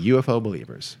 They were UFO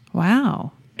believers.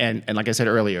 Wow. And like I said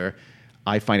earlier,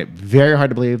 I find it very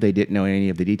hard to believe they didn't know any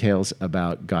of the details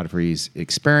about Godfrey's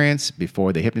experience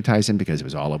before they hypnotized him, because it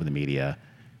was all over the media.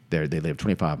 They live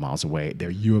 25 miles away.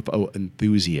 They're UFO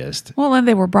enthusiasts. Well, and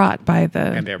they were brought by the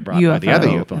And they're brought UFO, by the other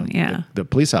UFO, yeah. the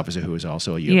police officer who was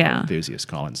also a UFO enthusiast,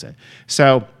 Collinson.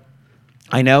 So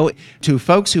I know to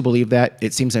folks who believe that,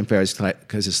 it seems unfair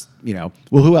because it's,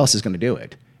 well, who else is going to do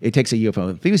it? It takes a UFO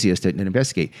enthusiast to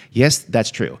investigate. Yes, that's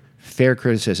true. Fair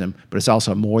criticism, but it's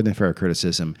also more than fair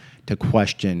criticism to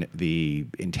question the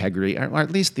integrity, or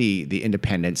at least the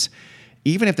independence,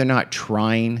 even if they're not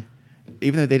trying,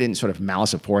 even though they didn't sort of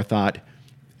malice aforethought,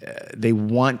 they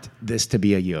want this to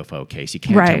be a UFO case. You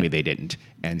can't tell me they didn't.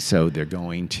 And so they're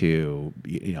going to,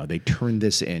 they turn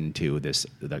this into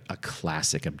a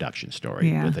classic abduction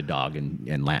story with a dog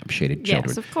and lamp-shaded children.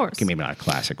 Yes, of course. Okay, maybe not a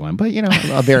classic one, but,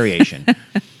 a variation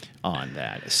on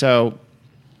that. So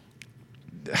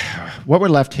what we're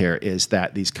left here is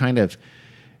that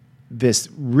this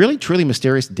really, truly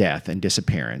mysterious death and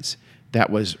disappearance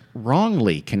that was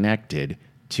wrongly connected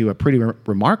to a pretty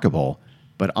remarkable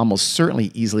but almost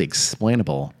certainly easily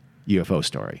explainable UFO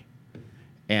story.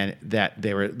 And that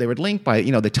they were linked by,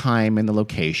 the time and the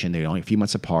location. They were only a few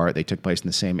months apart. They took place in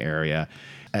the same area.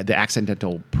 The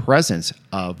accidental presence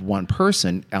of one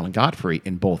person, Alan Godfrey,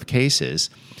 in both cases.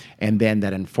 And then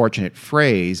that unfortunate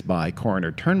phrase by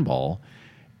Coroner Turnbull,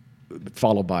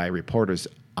 followed by a reporter's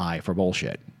eye for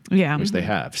bullshit. Yeah. Which they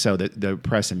have. So the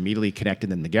press immediately connected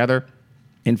them together.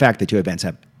 In fact, the two events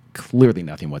have clearly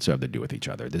nothing whatsoever to do with each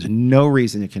other. There's no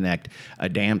reason to connect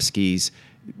Adamski's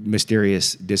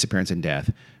mysterious disappearance and death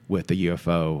with the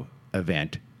UFO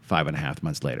event 5.5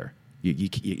 months later.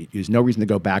 There's no reason to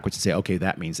go backwards and say, okay,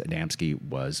 that means Adamski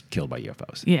was killed by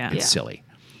UFOs. Yeah. It's silly.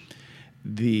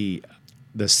 The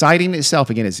sighting itself,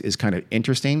 again, is kind of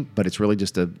interesting, but it's really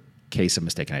just a case of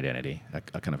mistaken identity,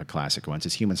 a kind of a classic one.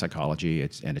 It's human psychology,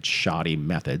 and it's shoddy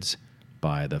methods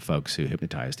by the folks who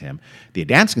hypnotized him. The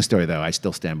Adamski story, though, I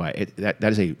still stand by it. That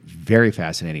is a very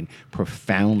fascinating,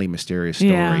 profoundly mysterious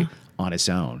story on its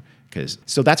own.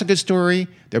 So that's a good story.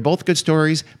 They're both good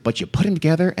stories, but you put them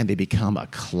together and they become a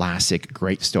classic,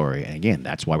 great story. And again,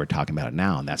 that's why we're talking about it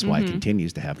now, and that's why it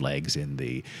continues to have legs in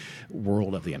the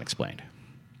world of the unexplained.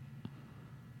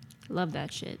 Love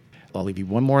that shit. I'll leave you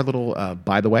one more little,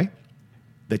 by the way.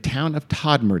 The town of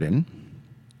Todmorden,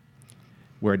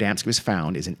 where Adamski was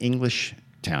found, is an English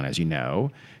town, as you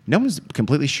know. No one's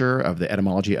completely sure of the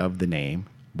etymology of the name,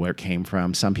 where it came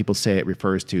from. Some people say it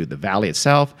refers to the valley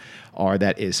itself, or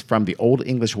that is from the Old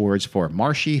English words for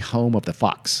marshy home of the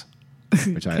fox,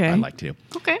 which I like too.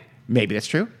 Okay. Maybe that's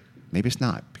true. Maybe it's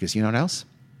not, because you know what else?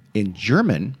 In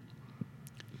German,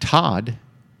 Tod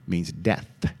means death.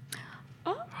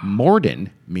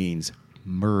 Morden means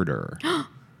murder.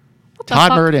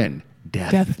 Todmorden,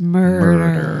 death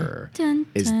murder. Dun,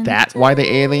 Is dun, that why the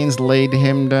aliens laid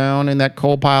him down in that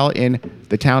coal pile in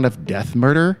the town of Death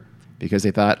Murder? Because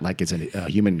they thought like it's a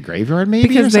human graveyard, maybe?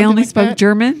 Because they only spoke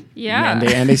German? Yeah.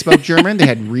 And they spoke German. They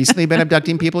had recently been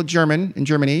abducting people in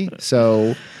Germany,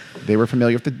 so they were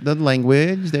familiar with the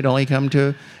language. They'd only come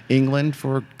to England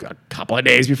for a couple of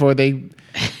days before they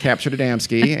captured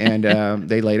Adamski, and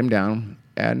they laid him down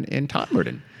in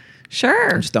Todmorden. Sure.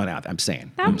 I'm just throwing out. I'm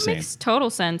saying. That makes total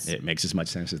sense. It makes as much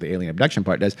sense as the alien abduction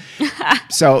part does.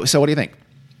 So what do you think?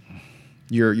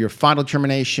 Your final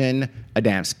determination,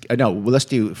 Adamski. No, let's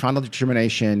do final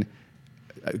determination,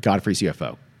 Godfrey's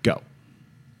UFO. Go.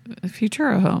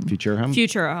 Futura Home. Futura Home?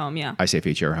 Futura Home, yeah. I say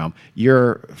Futura Home.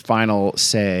 Your final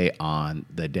say on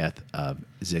the death of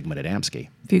Zygmunt Adamski.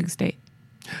 Fugue State.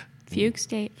 Fugue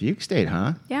State. Fugue State,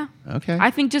 huh? Yeah. Okay.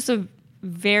 I think just a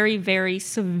very, very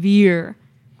severe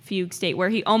fugue state where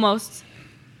he almost,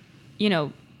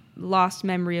 lost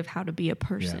memory of how to be a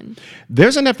person. Yeah.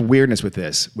 There's enough weirdness with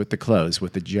this, with the clothes,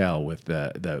 with the gel, with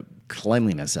the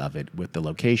cleanliness of it, with the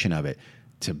location of it,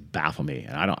 to baffle me,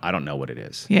 and I don't know what it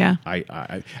is. Yeah.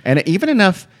 I and even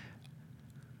enough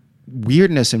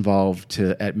weirdness involved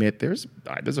to admit there's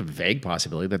a vague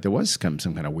possibility that there was some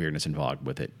kind of weirdness involved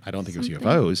with it. I don't think it was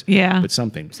UFOs. Yeah. But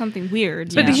something. Something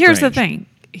weird. But yeah. here's the Strange. thing.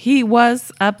 He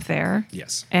was up there.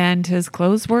 Yes. And his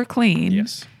clothes were clean.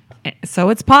 Yes. So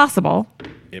it's possible.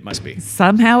 It must be.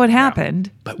 Somehow it happened.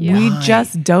 But we why?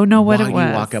 just don't know what why it was.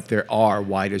 You walk up there, or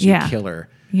why does your killer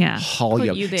haul Put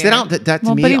you up? you See, there. that to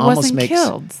Well, me but he almost wasn't makes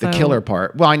killed, the so- killer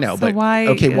part. Well, I know, so but why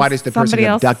okay, why is does the person somebody who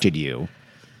else- abducted you,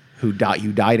 who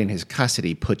died in his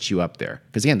custody, put you up there?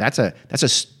 Because again, that's a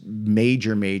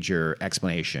major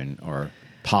explanation or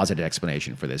positive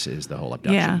explanation for this is the whole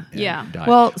abduction. Yeah. and Yeah. die.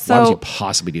 Well, why would so- you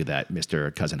possibly do that,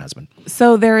 Mr. Cousin Husband?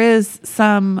 So there is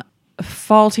some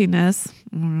faultiness,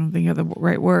 I don't think of the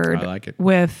right word, I like it.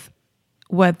 with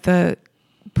what the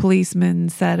policeman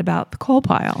said about the coal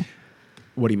pile.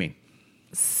 What do you mean?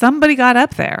 Somebody got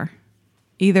up there.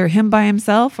 Either him by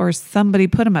himself or somebody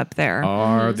put him up there.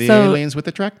 Are the So- aliens with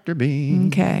the tractor beam?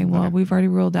 Okay, well, we've already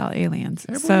ruled out aliens.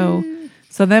 So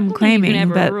them You claiming can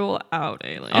never that rule out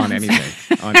aliens. On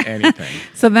anything. On anything.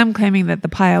 so them claiming that the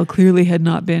pile clearly had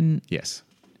not been Yes.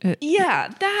 Yeah,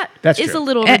 That's is true. a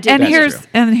little and ridiculous.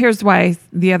 That's here's why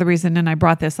the other reason, and I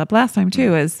brought this up last time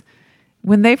too, is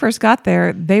when they first got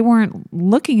there, they weren't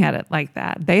looking at it like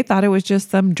that. They thought it was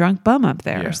just some drunk bum up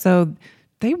there. Yeah. So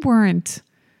they weren't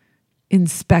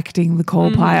inspecting the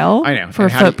coal pile I know. for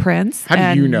And how do- footprints. How do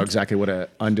you and- know exactly what an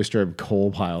undisturbed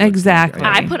coal pile looks Exactly.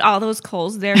 like? I put all those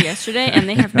coals there yesterday, and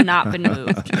they have not been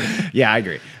moved. Yeah, I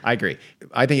agree.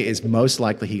 I think it is most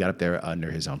likely he got up there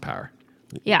under his own power.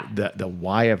 Yeah. The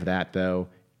why of that, though,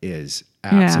 is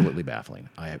absolutely baffling.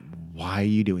 Why are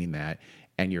you doing that?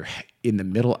 And you're in the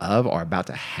middle of or about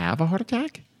to have a heart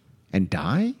attack and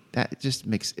die? That just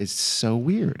makes it so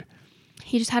weird.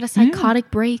 He just had a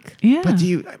psychotic break. Yeah. But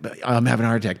I'm having a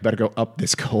heart attack. Better go up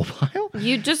this coal pile?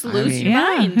 You just lose mean- your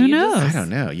Yeah, mind. who You just- knows? I don't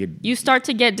know. You start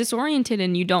to get disoriented,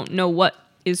 and you don't know what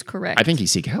is correct. I think you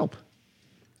seek help.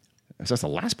 That's the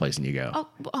last place you go.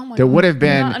 Oh my There God. would have You're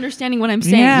been. not understanding what I'm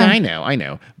saying. Yeah. Yeah, I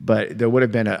know. But there would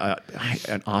have been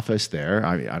an office there.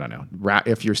 I don't know.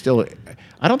 If you're still,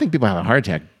 I don't think people have a heart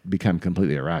attack become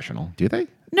completely irrational, do they?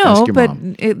 No, Ask your but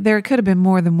mom. there could have been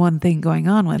more than one thing going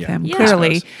on with him, Yeah.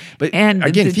 clearly. But and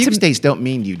again, the- fugue to- states don't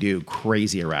mean you do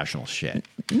crazy irrational shit.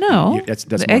 No, That's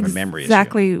more of a memory issue.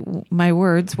 Exactly, my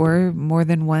words were more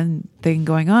than one thing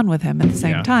going on with him at the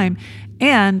same Yeah. time.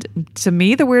 And to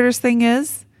me, the weirdest thing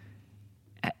is,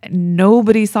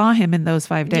 nobody saw him in those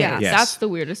 5 days. Yeah, Yes. that's the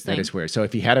weirdest thing. That is weird. So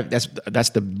if he had that's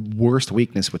the worst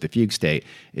weakness with the fugue state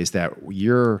is that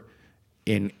you're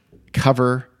in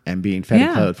cover and being fed and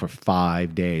Yeah. clothed for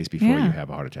 5 days before Yeah. you have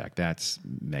a heart attack. That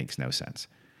makes no sense.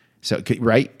 So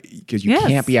right, because you Yes.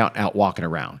 can't be out walking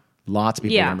around. Lots of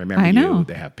people Yeah. don't remember I know. you.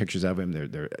 They have pictures of him.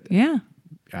 They're Yeah.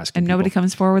 asking. And nobody people,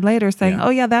 comes forward later saying, Yeah. "Oh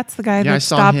yeah, that's the guy Yeah, I that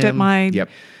saw stopped at him. my Yep.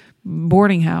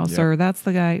 boarding house," Yep. or "That's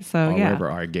the guy." So or yeah, whatever.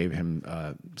 Or I gave him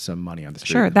some money on the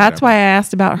street. sure. or That's whatever. why I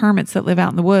asked about hermits that live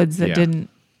out in the woods that Yeah. didn't,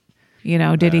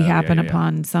 did he Yeah, happen yeah.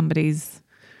 upon somebody's?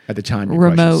 At the time, your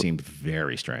question remote. seemed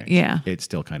very strange. Yeah. It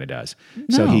still kind of does.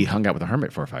 So No. he hung out with a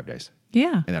hermit for 5 days.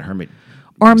 Yeah. And that hermit.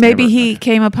 Or was maybe never- he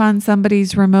came upon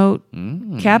somebody's remote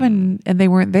cabin and they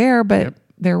weren't there, but Yep.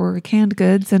 there were canned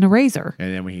goods and a razor.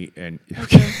 And then we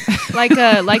like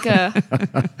a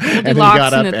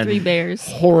Goldilocks and the Three Bears.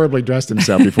 horribly dressed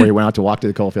himself before he went out to walk to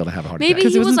the coal field and have a heart Maybe attack.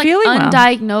 Because he he was wasn't like feeling well.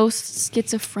 undiagnosed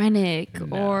schizophrenic,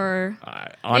 or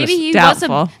Honest- maybe he Doubtful.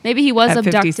 was At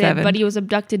abducted, 57. but he was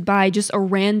abducted by just a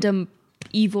random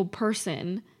evil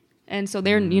person, and so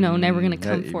they're never gonna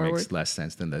come That forward. makes less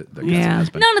sense than the Yeah.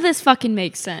 husband. None of this fucking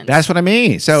makes sense. That's what I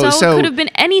mean. so it So could have been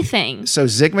anything. so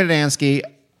Zygmunt Adamski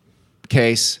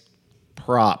case,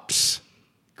 props,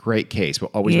 great case. Will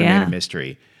always remain Yeah. a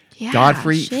mystery. Yeah,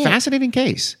 Godfrey, shit. fascinating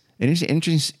case. An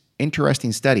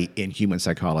interesting study in human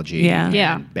psychology. Yeah. and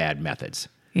Yeah. bad methods.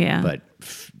 Yeah. but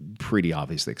pretty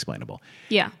obviously explainable.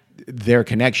 Yeah. Their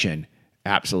connection,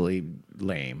 absolutely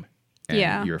lame. And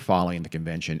Yeah. you're following the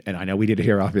convention. And I know we did it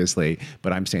here, obviously,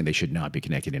 but I'm saying they should not be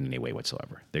connected in any way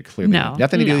whatsoever. They're clearly No.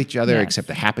 nothing to do No. with each other Yes. except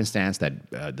the happenstance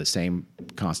that the same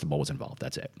constable was involved.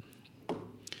 That's it.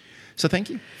 So thank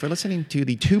you for listening to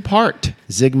the two-part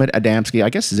Zygmunt Adamski, I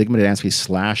guess Zygmunt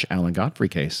Adamski / Alan Godfrey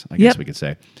case, I guess Yep. we could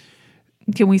say.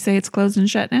 Can we say it's closed and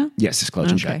shut now? Yes, it's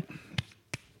closed and shut.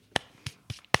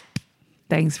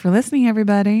 Thanks for listening,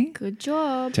 everybody. Good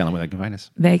job. Tell them where they can find us.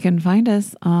 They can find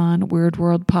us on Weird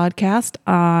World Podcast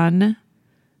on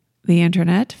the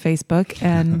internet, Facebook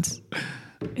and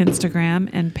Instagram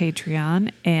and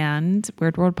Patreon, and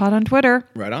Weird World Pod on Twitter.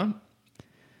 Right on.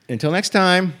 Until next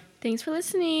time. Thanks for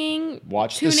listening.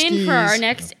 Watch the Tune in for our skis.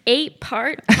 next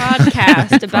 8-part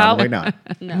podcast about Probably not.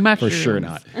 For Mushrooms. sure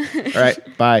not. All right.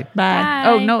 Bye. Bye. Bye.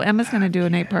 Oh, no, Emma's going to do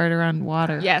an 8-parter on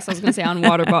water. Yes, I was going to say on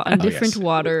water, on Oh, different yes.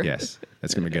 water. Yes.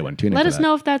 That's going to be a good one. Tune in Let for us that.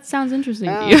 know if that sounds interesting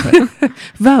to you.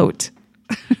 Vote.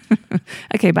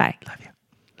 Okay, bye.